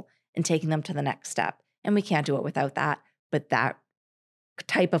people and taking them to the next step, and we can't do it without that. But that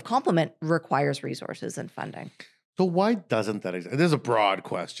type of complement requires resources and funding. So why doesn't that exist? This is a broad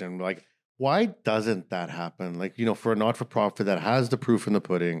question. Like, why doesn't that happen? Like, for a not-for-profit that has the proof in the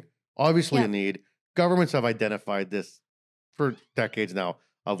pudding, obviously Yeah. a need. Governments have identified this for decades now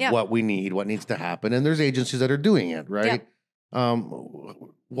of Yeah. what we need, what needs to happen. And there's agencies that are doing it, right?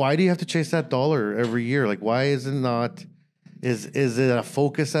 Why do you have to chase that dollar every year? Like, why is it not, is it a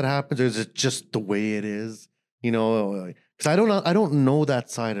focus that happens, or is it just the way it is? Because I don't know that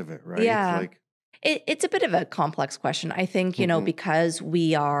side of it, right? Yeah. Like, It's a bit of a complex question. I think, Mhm. because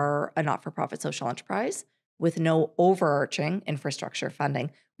we are a not-for-profit social enterprise with no overarching infrastructure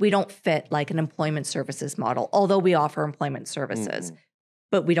funding, we don't fit like an employment services model, although we offer employment services, Mhm.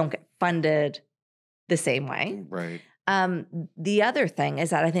 but we don't get funded the same way. Right. The other thing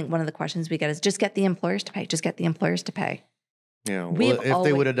is that I think one of the questions we get is just get the employers to pay, just get the employers to pay. Yeah. Well, We've if they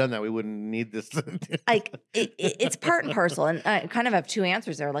always- would have done that, we wouldn't need this. Like it's part and parcel. And I kind of have two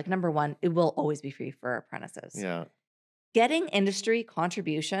answers there. Like, number one, it will always be free for apprentices. Yeah. Getting industry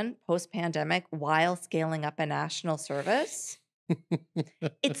contribution post-pandemic while scaling up a national service,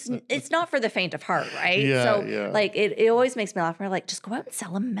 it's not for the faint of heart, right? Yeah, So yeah. like it always makes me laugh. We're like, just go out and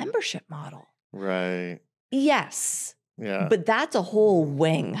sell a membership model. Right. Yes, Yeah. but that's a whole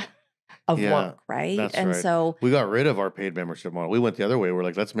wing of work, right? That's and right. so we got rid of our paid membership model. We went the other way. We're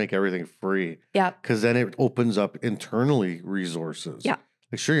like, let's make everything free. yeah, Because then it opens up internally resources. Yeah.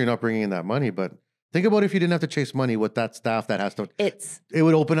 Like, sure, you're not bringing in that money, but think about if you didn't have to chase money with that staff that has to, it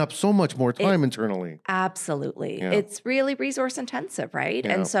would open up so much more time internally. Absolutely. Yeah. It's really resource intensive, right?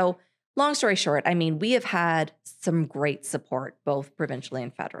 Yeah. And so, long story short, I mean, we have had some great support, both provincially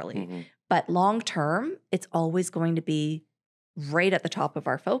and federally. Mhm. But long term, it's always going to be right at the top of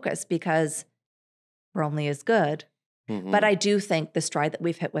our focus because we're only as good. Mhm. But I do think the stride that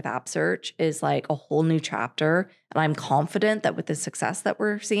we've hit with App Search is like a whole new chapter. And I'm confident that with the success that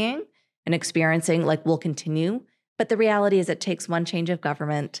we're seeing and experiencing, like we'll continue. But the reality is it takes one change of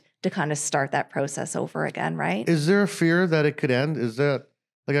government to kind of start that process over again, right? Is there a fear that it could end? Is that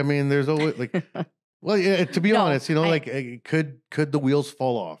like, I mean, there's always like, well, yeah, to be No, honest, could the wheels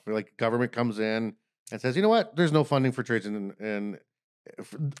fall off? Like government comes in and says, you know what, there's no funding for trades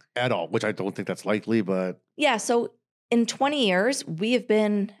at all, which I don't think that's likely, but. Yeah. So in 20 years, we have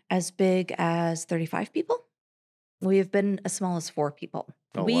been as big as 35 people. We have been as small as 4 people.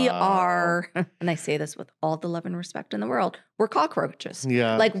 Oh, We wow. are, and I say this with all the love and respect in the world, we're cockroaches.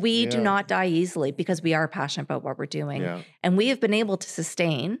 Yeah. Like we do yeah, not die easily because we are passionate about what we're doing. Yeah. And we have been able to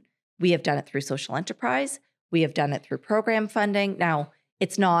sustain. We have done it through social enterprise. We have done it through program funding. Now,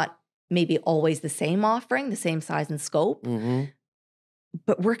 it's not maybe always the same offering, the same size and scope, Mm-hmm.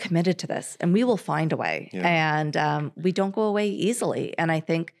 but we're committed to this and we will find a way. Yeah. And we don't go away easily. And I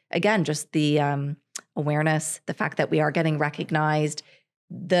think, again, just the awareness, the fact that we are getting recognized,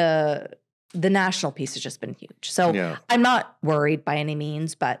 the national piece has just been huge. So Yeah. I'm not worried by any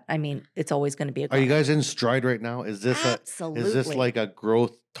means, but I mean, it's always going to be a Are you growth. guys in stride right now? Is this Absolutely. like a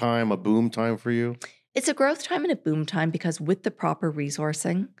growth time, a boom time for you? It's a growth time and a boom time because with the proper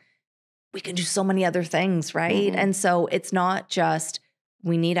resourcing, we can do so many other things, right? Mhm. And so it's not just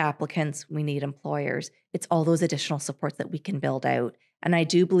we need applicants, we need employers. It's all those additional supports that we can build out. And I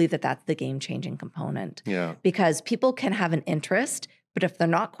do believe that that's the game-changing component Yeah. because people can have an interest, but if they're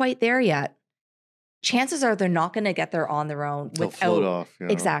not quite there yet, chances are they're not going to get there on their own They'll float without off. You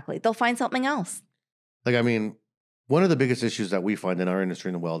know? exactly. They'll find something else. Like, I mean, one of the biggest issues that we find in our industry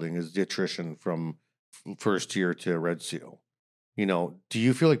in the welding is the attrition from first year to Red Seal. You know, do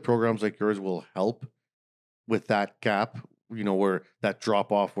you feel like programs like yours will help with that gap? You know, where that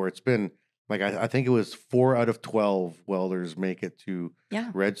drop off, where it's been like, I think it was 4 out of 12 welders make it to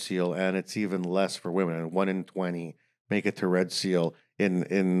Yeah. Red Seal, and it's even less for women. And 1 in 20 make it to Red Seal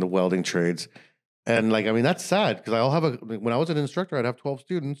in the welding trades. And like, I mean, that's sad because when I was an instructor, I'd have 12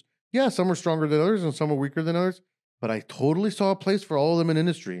 students. Yeah, some were stronger than others and some were weaker than others, but I totally saw a place for all of them in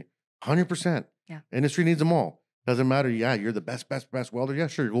industry. 100%. Yeah. Industry needs them all. Doesn't matter. Yeah, you're the best welder. Yeah,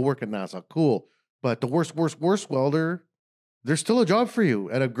 sure. Go work at NASA. Cool. But the worst welder, there's still a job for you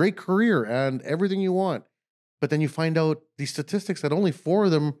and a great career and everything you want. But then you find out these statistics that only 4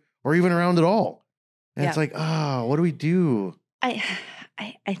 of them are even around at all. And it's like, what do we do?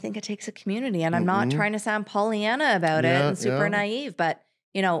 I think it takes a community, and I'm not Mhm. trying to sound Pollyanna about it Yeah, and super yeah. naive, but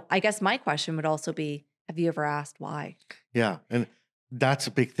you know, I guess my question would also be, have you ever asked why? Yeah. And that's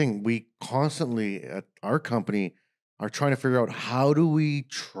a big thing. We constantly at our company are trying to figure out how do we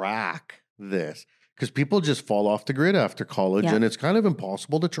track this? Because people just fall off the grid after college Yeah. and it's kind of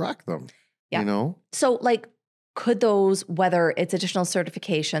impossible to track them. Yeah. You know? So, like, could those, whether it's additional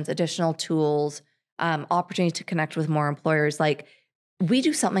certifications, additional tools, opportunity to connect with more employers, like we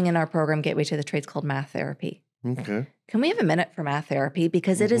do something in our program, Gateway to the Trades, called math therapy. Okay. Can we have a minute for math therapy?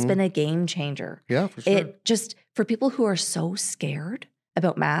 Because it has Mhm. been a game changer. Yeah, for sure. It just, for people who are so scared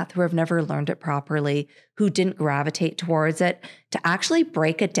about math, who have never learned it properly, who didn't gravitate towards it, to actually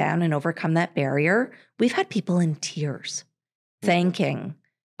break it down and overcome that barrier, we've had people in tears thanking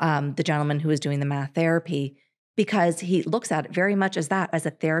the gentleman who was doing the math therapy because he looks at it very much as that, as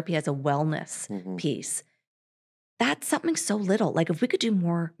a therapy, as a wellness Mhm. piece. That's something so little. Like if we could do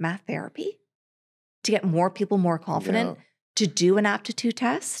more math therapy to get more people more confident Yeah. to do an aptitude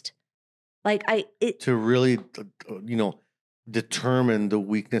test, like To really, determine the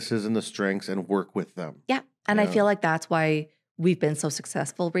weaknesses and the strengths and work with them. yeah. And I Yeah. feel like that's why we've been so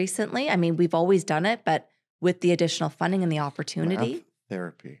successful recently. I mean, we've always done it, but with the additional funding and the opportunity, Math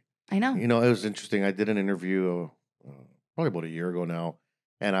therapy. I know. You know, it was interesting. I did an interview probably about a year ago now,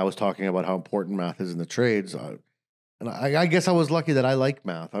 and I was talking about how important math is in the trades. And I guess I was lucky that I like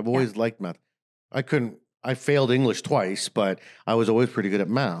math. I've always liked math. I failed English twice, but I was always pretty good at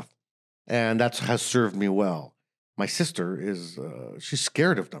math. And that has served me well. My sister is, she's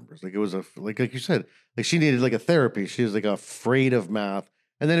scared of numbers. Like it was like you said, like she needed like a therapy. She was like afraid of math.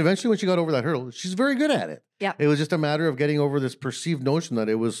 And then eventually when she got over that hurdle, she's very good at it. Yeah. It was just a matter of getting over this perceived notion that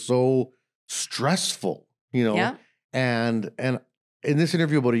it was so stressful, Yeah. and in this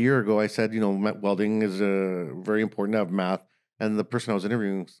interview about a year ago, I said, welding is very important to have math. And the person I was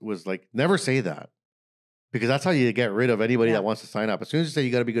interviewing was like, never say that, because that's how you get rid of anybody that wants to sign up. As soon as you say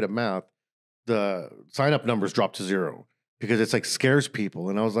you got to be good at math, the sign up numbers drop to 0 because it's like scares people.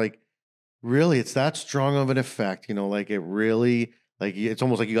 And I was like, really, it's that strong of an effect, like it really, like it's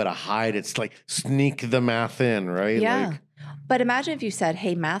almost like you got to hide. It's like sneak the math in, right? Yeah. Like, but imagine if you said,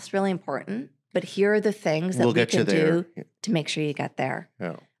 hey, math's really important, but here are the things that we can do to make sure you get there.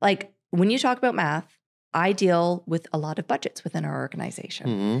 Yeah. Like when you talk about math, I deal with a lot of budgets within our organization.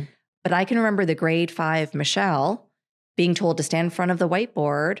 Mm-hmm. But I can remember the grade 5 Michelle being told to stand in front of the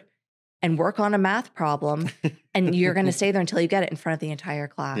whiteboard and work on a math problem. And you're going to stay there until you get it in front of the entire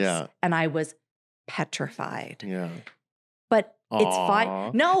class. Yeah. And I was petrified. Yeah. But it's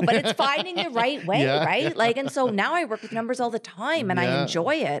fine. No, but it's finding the right way, right? Like, and so now I work with numbers all the time and I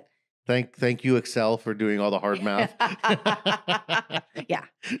enjoy it. Thank you, Excel, for doing all the hard math. Yeah.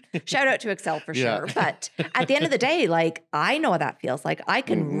 Shout out to Excel for sure. But at the end of the day, like, I know what that feels like. I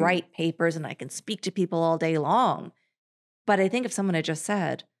can write papers and I can speak to people all day long. But I think if someone had just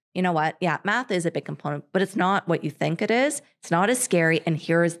said, you know what? Yeah, math is a big component, but it's not what you think it is. It's not as scary. And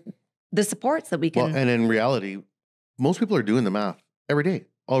here's the supports that we can. Well, and in reality, most people are doing the math every day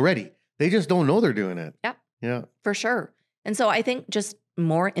already. They just don't know they're doing it. Yep. Yeah. For sure. And so I think just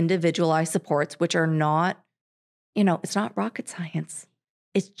more individualized supports, which are not, it's not rocket science.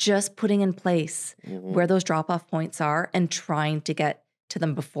 It's just putting in place where those drop-off points are and trying to get to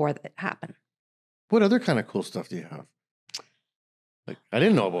them before that happen. What other kind of cool stuff do you have? Like, I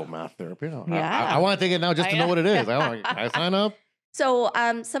didn't know about math therapy. I want to take it now just to know what it is. I sign up. So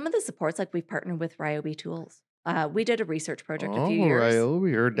some of the supports, like we've partnered with Ryobi Tools. We did a research project a few years.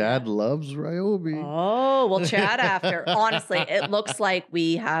 Ryobi. Her dad loves Ryobi. Oh, we'll chat after. Honestly, it looks like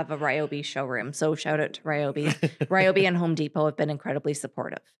we have a Ryobi showroom. So shout out to Ryobi. Ryobi and Home Depot have been incredibly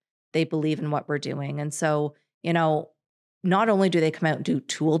supportive. They believe in what we're doing. And so, not only do they come out and do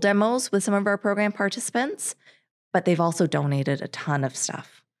tool demos with some of our program participants, but they've also donated a ton of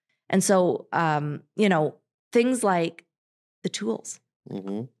stuff. And so, things like the tools.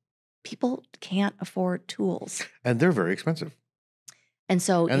 Mm-hmm. People can't afford tools. And they're very expensive. And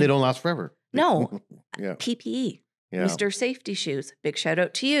so... And they don't last forever. No. Yeah. PPE. Yeah. Mr. Safety Shoes. Big shout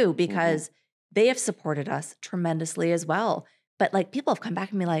out to you because they have supported us tremendously as well. But like people have come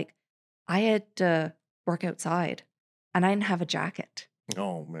back and be like, I had to work outside and I didn't have a jacket.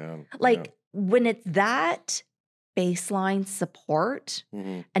 Oh, man. Like when it's that baseline support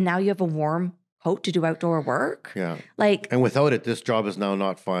and now you have a warm coat to do outdoor work. Yeah. And without it, this job is now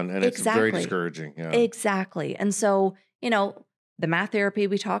not fun and it's very discouraging. Yeah. Exactly. And so, the math therapy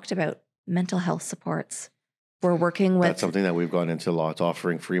we talked about, mental health supports. We're working with... That's something that we've gone into lots,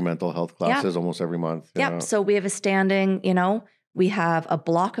 offering free mental health classes almost every month. Yep. So we have a standing, we have a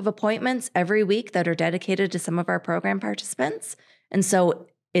block of appointments every week that are dedicated to some of our program participants. And so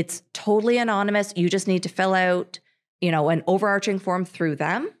it's totally anonymous. You just need to fill out, an overarching form through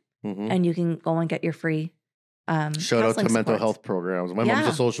them. And you can go and get your free shout out to mental supports. health programs. My mom's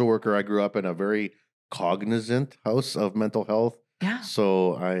a social worker. I grew up in a very cognizant house of mental health. Yeah.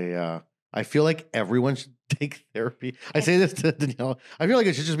 So I feel like everyone should take therapy. I say this to Danielle. I feel like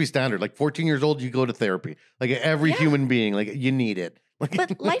it should just be standard. Like 14 years old, you go to therapy. Like every human being, like you need it.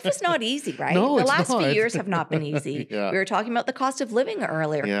 But life is not easy, right? No, the it's last not. few years have not been easy. We were talking about the cost of living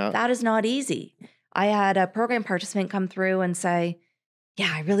earlier. Yeah. That is not easy. I had a program participant come through and say,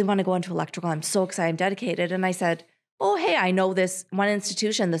 yeah, I really want to go into electrical. I'm so excited. I'm dedicated. And I said, oh, hey, I know this one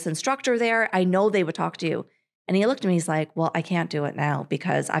institution, this instructor there. I know they would talk to you. And he looked at me, he's like, well, I can't do it now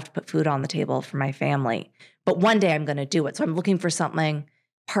because I have to put food on the table for my family. But one day I'm going to do it. So I'm looking for something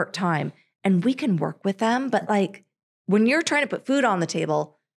part-time. And we can work with them. But like when you're trying to put food on the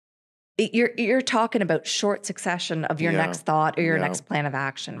table, you're talking about short succession of your next thought or your next plan of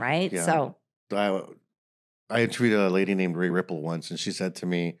action, right? Yeah. So I interviewed a lady named Ray Ripple once, and she said to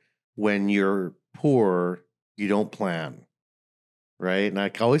me, when you're poor, you don't plan. Right. And I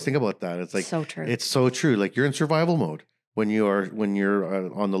always think about that. It's like, so true. It's so true. Like you're in survival mode when you're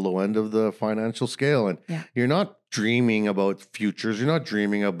on the low end of the financial scale and you're not dreaming about futures. You're not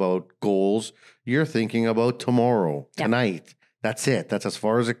dreaming about goals. You're thinking about tomorrow, tonight. That's it. That's as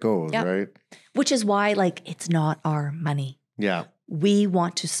far as it goes. Right. Which is why like, it's not our money. Yeah. We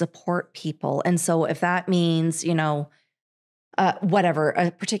want to support people. And so if that means, whatever,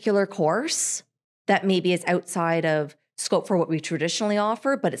 a particular course that maybe is outside of scope for what we traditionally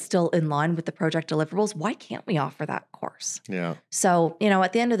offer, but it's still in line with the project deliverables, why can't we offer that course? Yeah. So,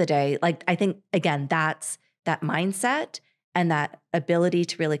 at the end of the day, like I think, again, that's that mindset. And that ability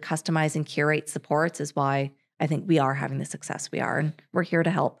to really customize and curate supports is why I think we are having the success we are, and we're here to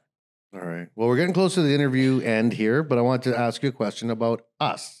help. All right. Well, we're getting close to the interview end here, but I want to ask you a question about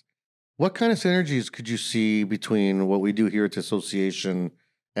us. What kind of synergies could you see between what we do here at the association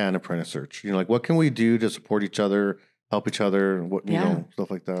and Apprentice Search? You know, like what can we do to support each other, help each other, what, you know,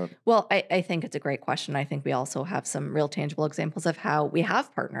 stuff like that? Well, I think it's a great question. I think we also have some real tangible examples of how we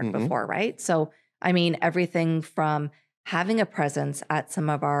have partnered before, right? So, I mean, everything from having a presence at some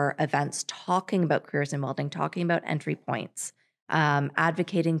of our events, talking about careers in welding, talking about entry points,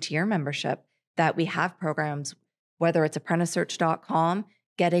 advocating to your membership that we have programs, whether it's apprenticesearch.com,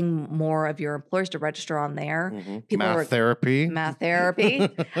 getting more of your employers to register on there. Math therapy,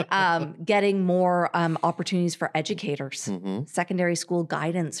 getting more opportunities for educators, secondary school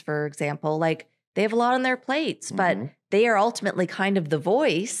guidance, for example. Like they have a lot on their plates, but they are ultimately kind of the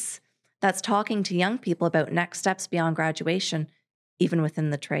voice that's talking to young people about next steps beyond graduation, even within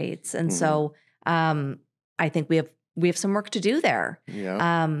the trades. And so I think we have some work to do there.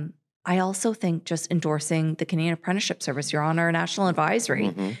 I also think just endorsing the Canadian Apprenticeship Service, you're on our national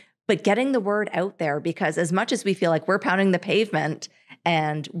advisory, but getting the word out there, because as much as we feel like we're pounding the pavement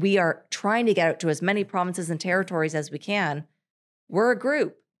and we are trying to get out to as many provinces and territories as we can, we're a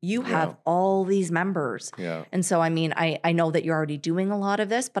group. You have all these members. And so, I mean, I know that you're already doing a lot of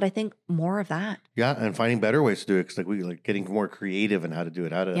this, but I think more of that. And finding better ways to do it. Cause like we like getting more creative in how to do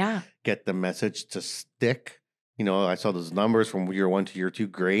it, how to get the message to stick. You know, I saw those numbers from year 1 to year 2,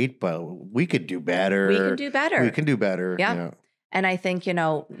 great, but we could do better. We can do better. We can do better. And I think, you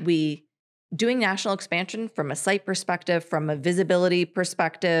know, we doing national expansion from a site perspective, from a visibility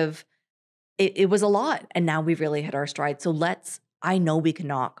perspective, it was a lot. And now we've really hit our stride. So I know we can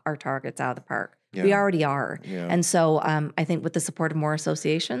knock our targets out of the park. We already are. And so I think with the support of more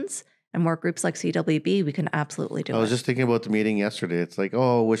associations and more groups like CWB, we can absolutely do it. I was just thinking about the meeting yesterday. It's like,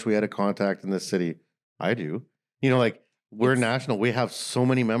 oh, I wish we had a contact in this city. I do. You know, like we're national. We have so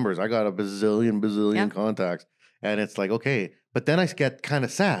many members. I got a bazillion contacts. And it's like, okay. But then I get kind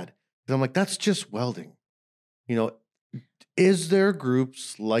of sad because I'm like, that's just welding. You know, is there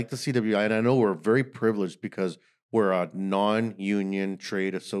groups like the CWBA? And I know we're very privileged because we're a non-union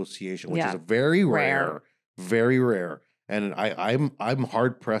trade association, which is very rare. And I'm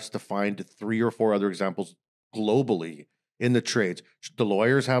hard pressed to find 3 or 4 other examples globally in the trades. The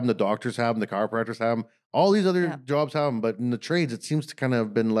lawyers have them, the doctors have them, the chiropractors have them. All these other jobs have them, but in the trades, it seems to kind of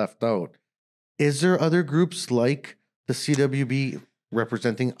have been left out. Is there other groups like the CWB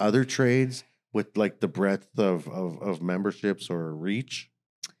representing other trades with like the breadth of memberships or reach?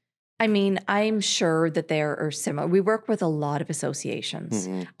 I mean, I'm sure that there are similar. We work with a lot of associations.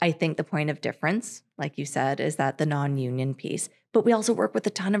 I think the point of difference, like you said, is that the non-union piece, but we also work with a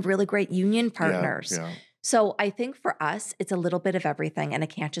ton of really great union partners. So I think for us, it's a little bit of everything, and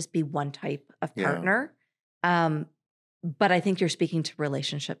it can't just be one type of partner. But I think you're speaking to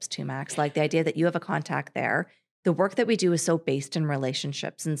relationships too, Max. Like the idea that you have a contact there. The work that we do is so based in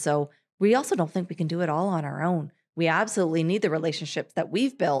relationships. And so we also don't think we can do it all on our own. We absolutely need the relationships that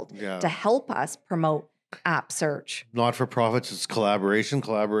we've built to help us promote app search. Not for profits, it's collaboration.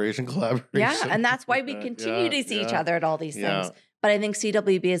 Yeah, and that's why we continue to see each other at all these things. But I think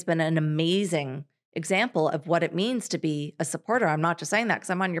CWB has been an amazing example of what it means to be a supporter. I'm not just saying that because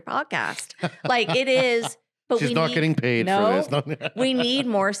I'm on your podcast. Like it is, but she's not getting paid for this. We need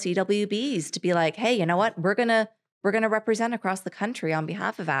more CWBs to be like, hey, you know what? We're gonna represent across the country on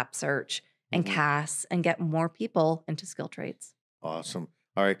behalf of App Search and CAS and get more people into skill trades. Awesome.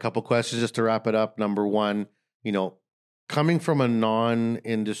 All right, couple questions just to wrap it up. Number one, you know, coming from a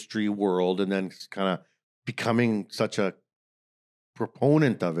non-industry world and then kind of becoming such a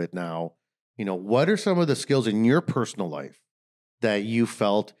proponent of it now, you know, what are some of the skills in your personal life that you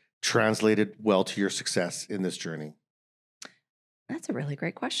felt translated well to your success in this journey? That's a really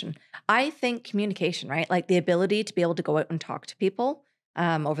great question. I think communication, right? Like the ability to be able to go out and talk to people.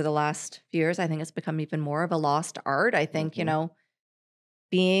 Over the last few years, I think it's become even more of a lost art. I think, you know,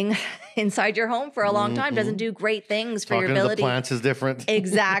 being inside your home for a long time doesn't do great things for your ability. Talking to the plants is different.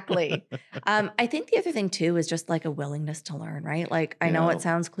 Exactly. I think the other thing too is just like a willingness to learn, right? Like I know it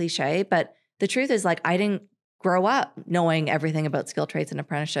sounds cliche, but the truth is like I didn't grow up knowing everything about skill trades and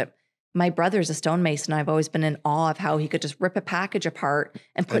apprenticeship. My brother's a stonemason. I've always been in awe of how he could just rip a package apart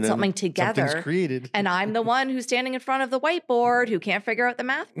and put something together. Something's created. And I'm the one who's standing in front of the whiteboard who can't figure out the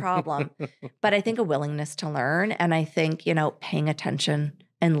math problem. But I think a willingness to learn. And I think, you know, paying attention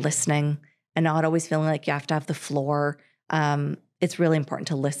and listening and not always feeling like you have to have the floor. It's really important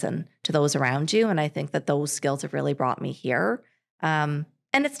to listen to those around you. And I think that those skills have really brought me here. And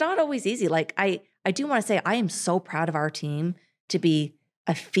it's not always easy. Like I I do want to say I am so proud of our team to be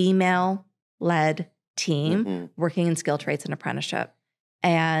a female-led team working in skilled trades and apprenticeship.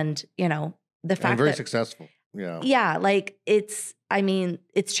 And, you know, the fact and very that successful. Yeah, like it's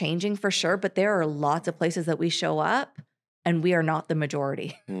changing for sure, but there are lots of places that we show up and we are not the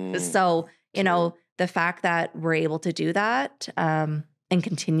majority. So, you know, the fact that we're able to do that and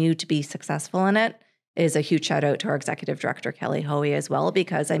continue to be successful in it is a huge shout out to our executive director, Kelly Hoey, as well,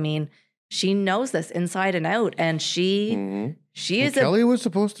 because I mean, she knows this inside and out, and she is Kelly was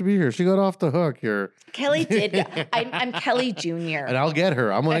supposed to be here. She got off the hook here. Kelly did. I'm Kelly Jr. And I'll get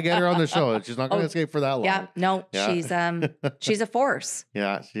her. I'm going to get her on the show. She's not going to escape for that long. Yeah, no, she's a force.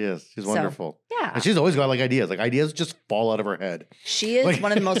 Yeah, she is. She's wonderful. Yeah. And she's always got like ideas. Like ideas just fall out of her head. She is like,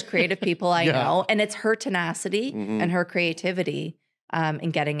 one of the most creative people I know. And it's her tenacity and her creativity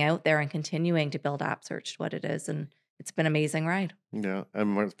in getting out there and continuing to build App Search to what it is. And it's been an amazing ride. Yeah.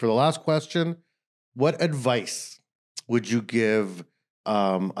 And for the last question, what advice would you give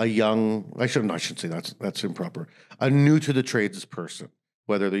a young, I shouldn't say that's improper, a new to the trades person,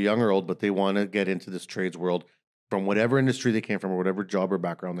 whether they're young or old, but they want to get into this trades world from whatever industry they came from or whatever job or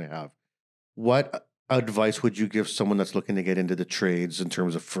background they have. What advice would you give someone that's looking to get into the trades in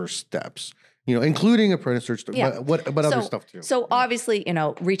terms of first steps? You know, including apprentice search, but other stuff too. So obviously, you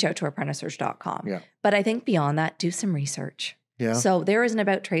know, reach out to apprenticesearch.com. Yeah. But I think beyond that, do some research. Yeah. So there is an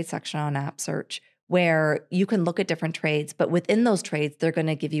About Trade section on App Search where you can look at different trades, but within those trades, they're going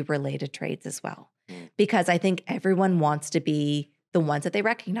to give you related trades as well. Because I think everyone wants to be the ones that they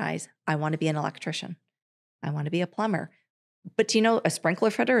recognize. I want to be an electrician. I want to be a plumber. But you know, a sprinkler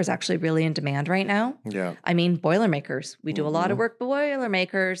fitter is actually really in demand right now. Yeah. I mean, Boilermakers. We do a lot of work with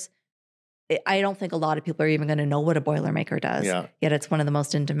Boilermakers. I don't think a lot of people are even going to know what a Boilermaker does. Yeah. Yet it's one of the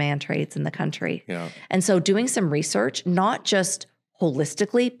most in-demand trades in the country. Yeah. And so doing some research, not just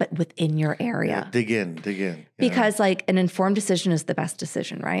holistically, but within your area. Yeah, dig in. Yeah. Because like an informed decision is the best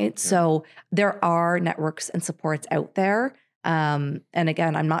decision, right? Yeah. So there are networks and supports out there. And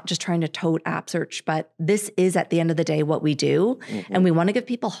again, I'm not just trying to tote App Search, but this is at the end of the day what we do. And we want to give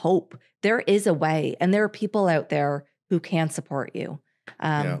people hope. There is a way, and there are people out there who can support you.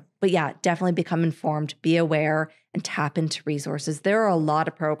 But yeah, definitely become informed, be aware, and tap into resources. There are a lot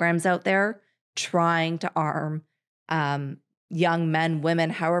of programs out there trying to arm young men, women,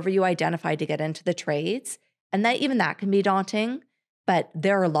 however you identify, to get into the trades. And that can be daunting, but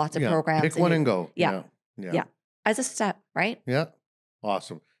there are lots of programs. Pick one and go. Yeah. As a step, right? Yeah.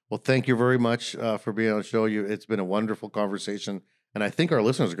 Awesome. Well, thank you very much for being on the show. It's been a wonderful conversation. And I think our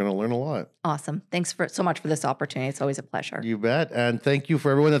listeners are going to learn a lot. Awesome. Thanks so much for this opportunity. It's always a pleasure. You bet. And thank you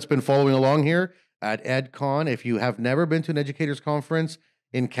for everyone that's been following along here at EdCon. If you have never been to an educators conference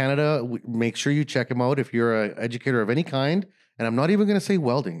in Canada, make sure you check them out if you're an educator of any kind. And I'm not even going to say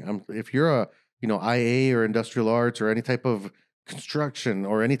welding. If you're a IA or industrial arts or any type of construction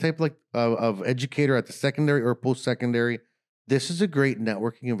or any type of educator at the secondary or post-secondary, this is a great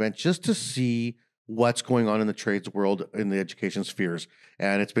networking event just to see what's going on in the trades world in the education spheres.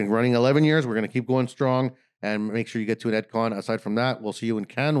 And it's been running 11 years. We're going to keep going strong and make sure you get to an EdCon. Aside from that, we'll see you in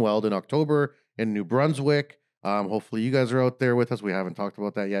CanWeld in October in New Brunswick. Hopefully you guys are out there with us. We haven't talked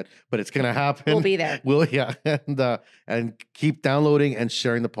about that yet, but it's going to happen. We'll be there. And keep downloading and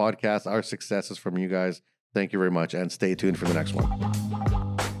sharing the podcast. Our successes from you guys. Thank you very much, and stay tuned for the next one.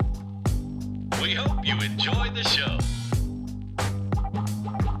 We hope you enjoyed the show.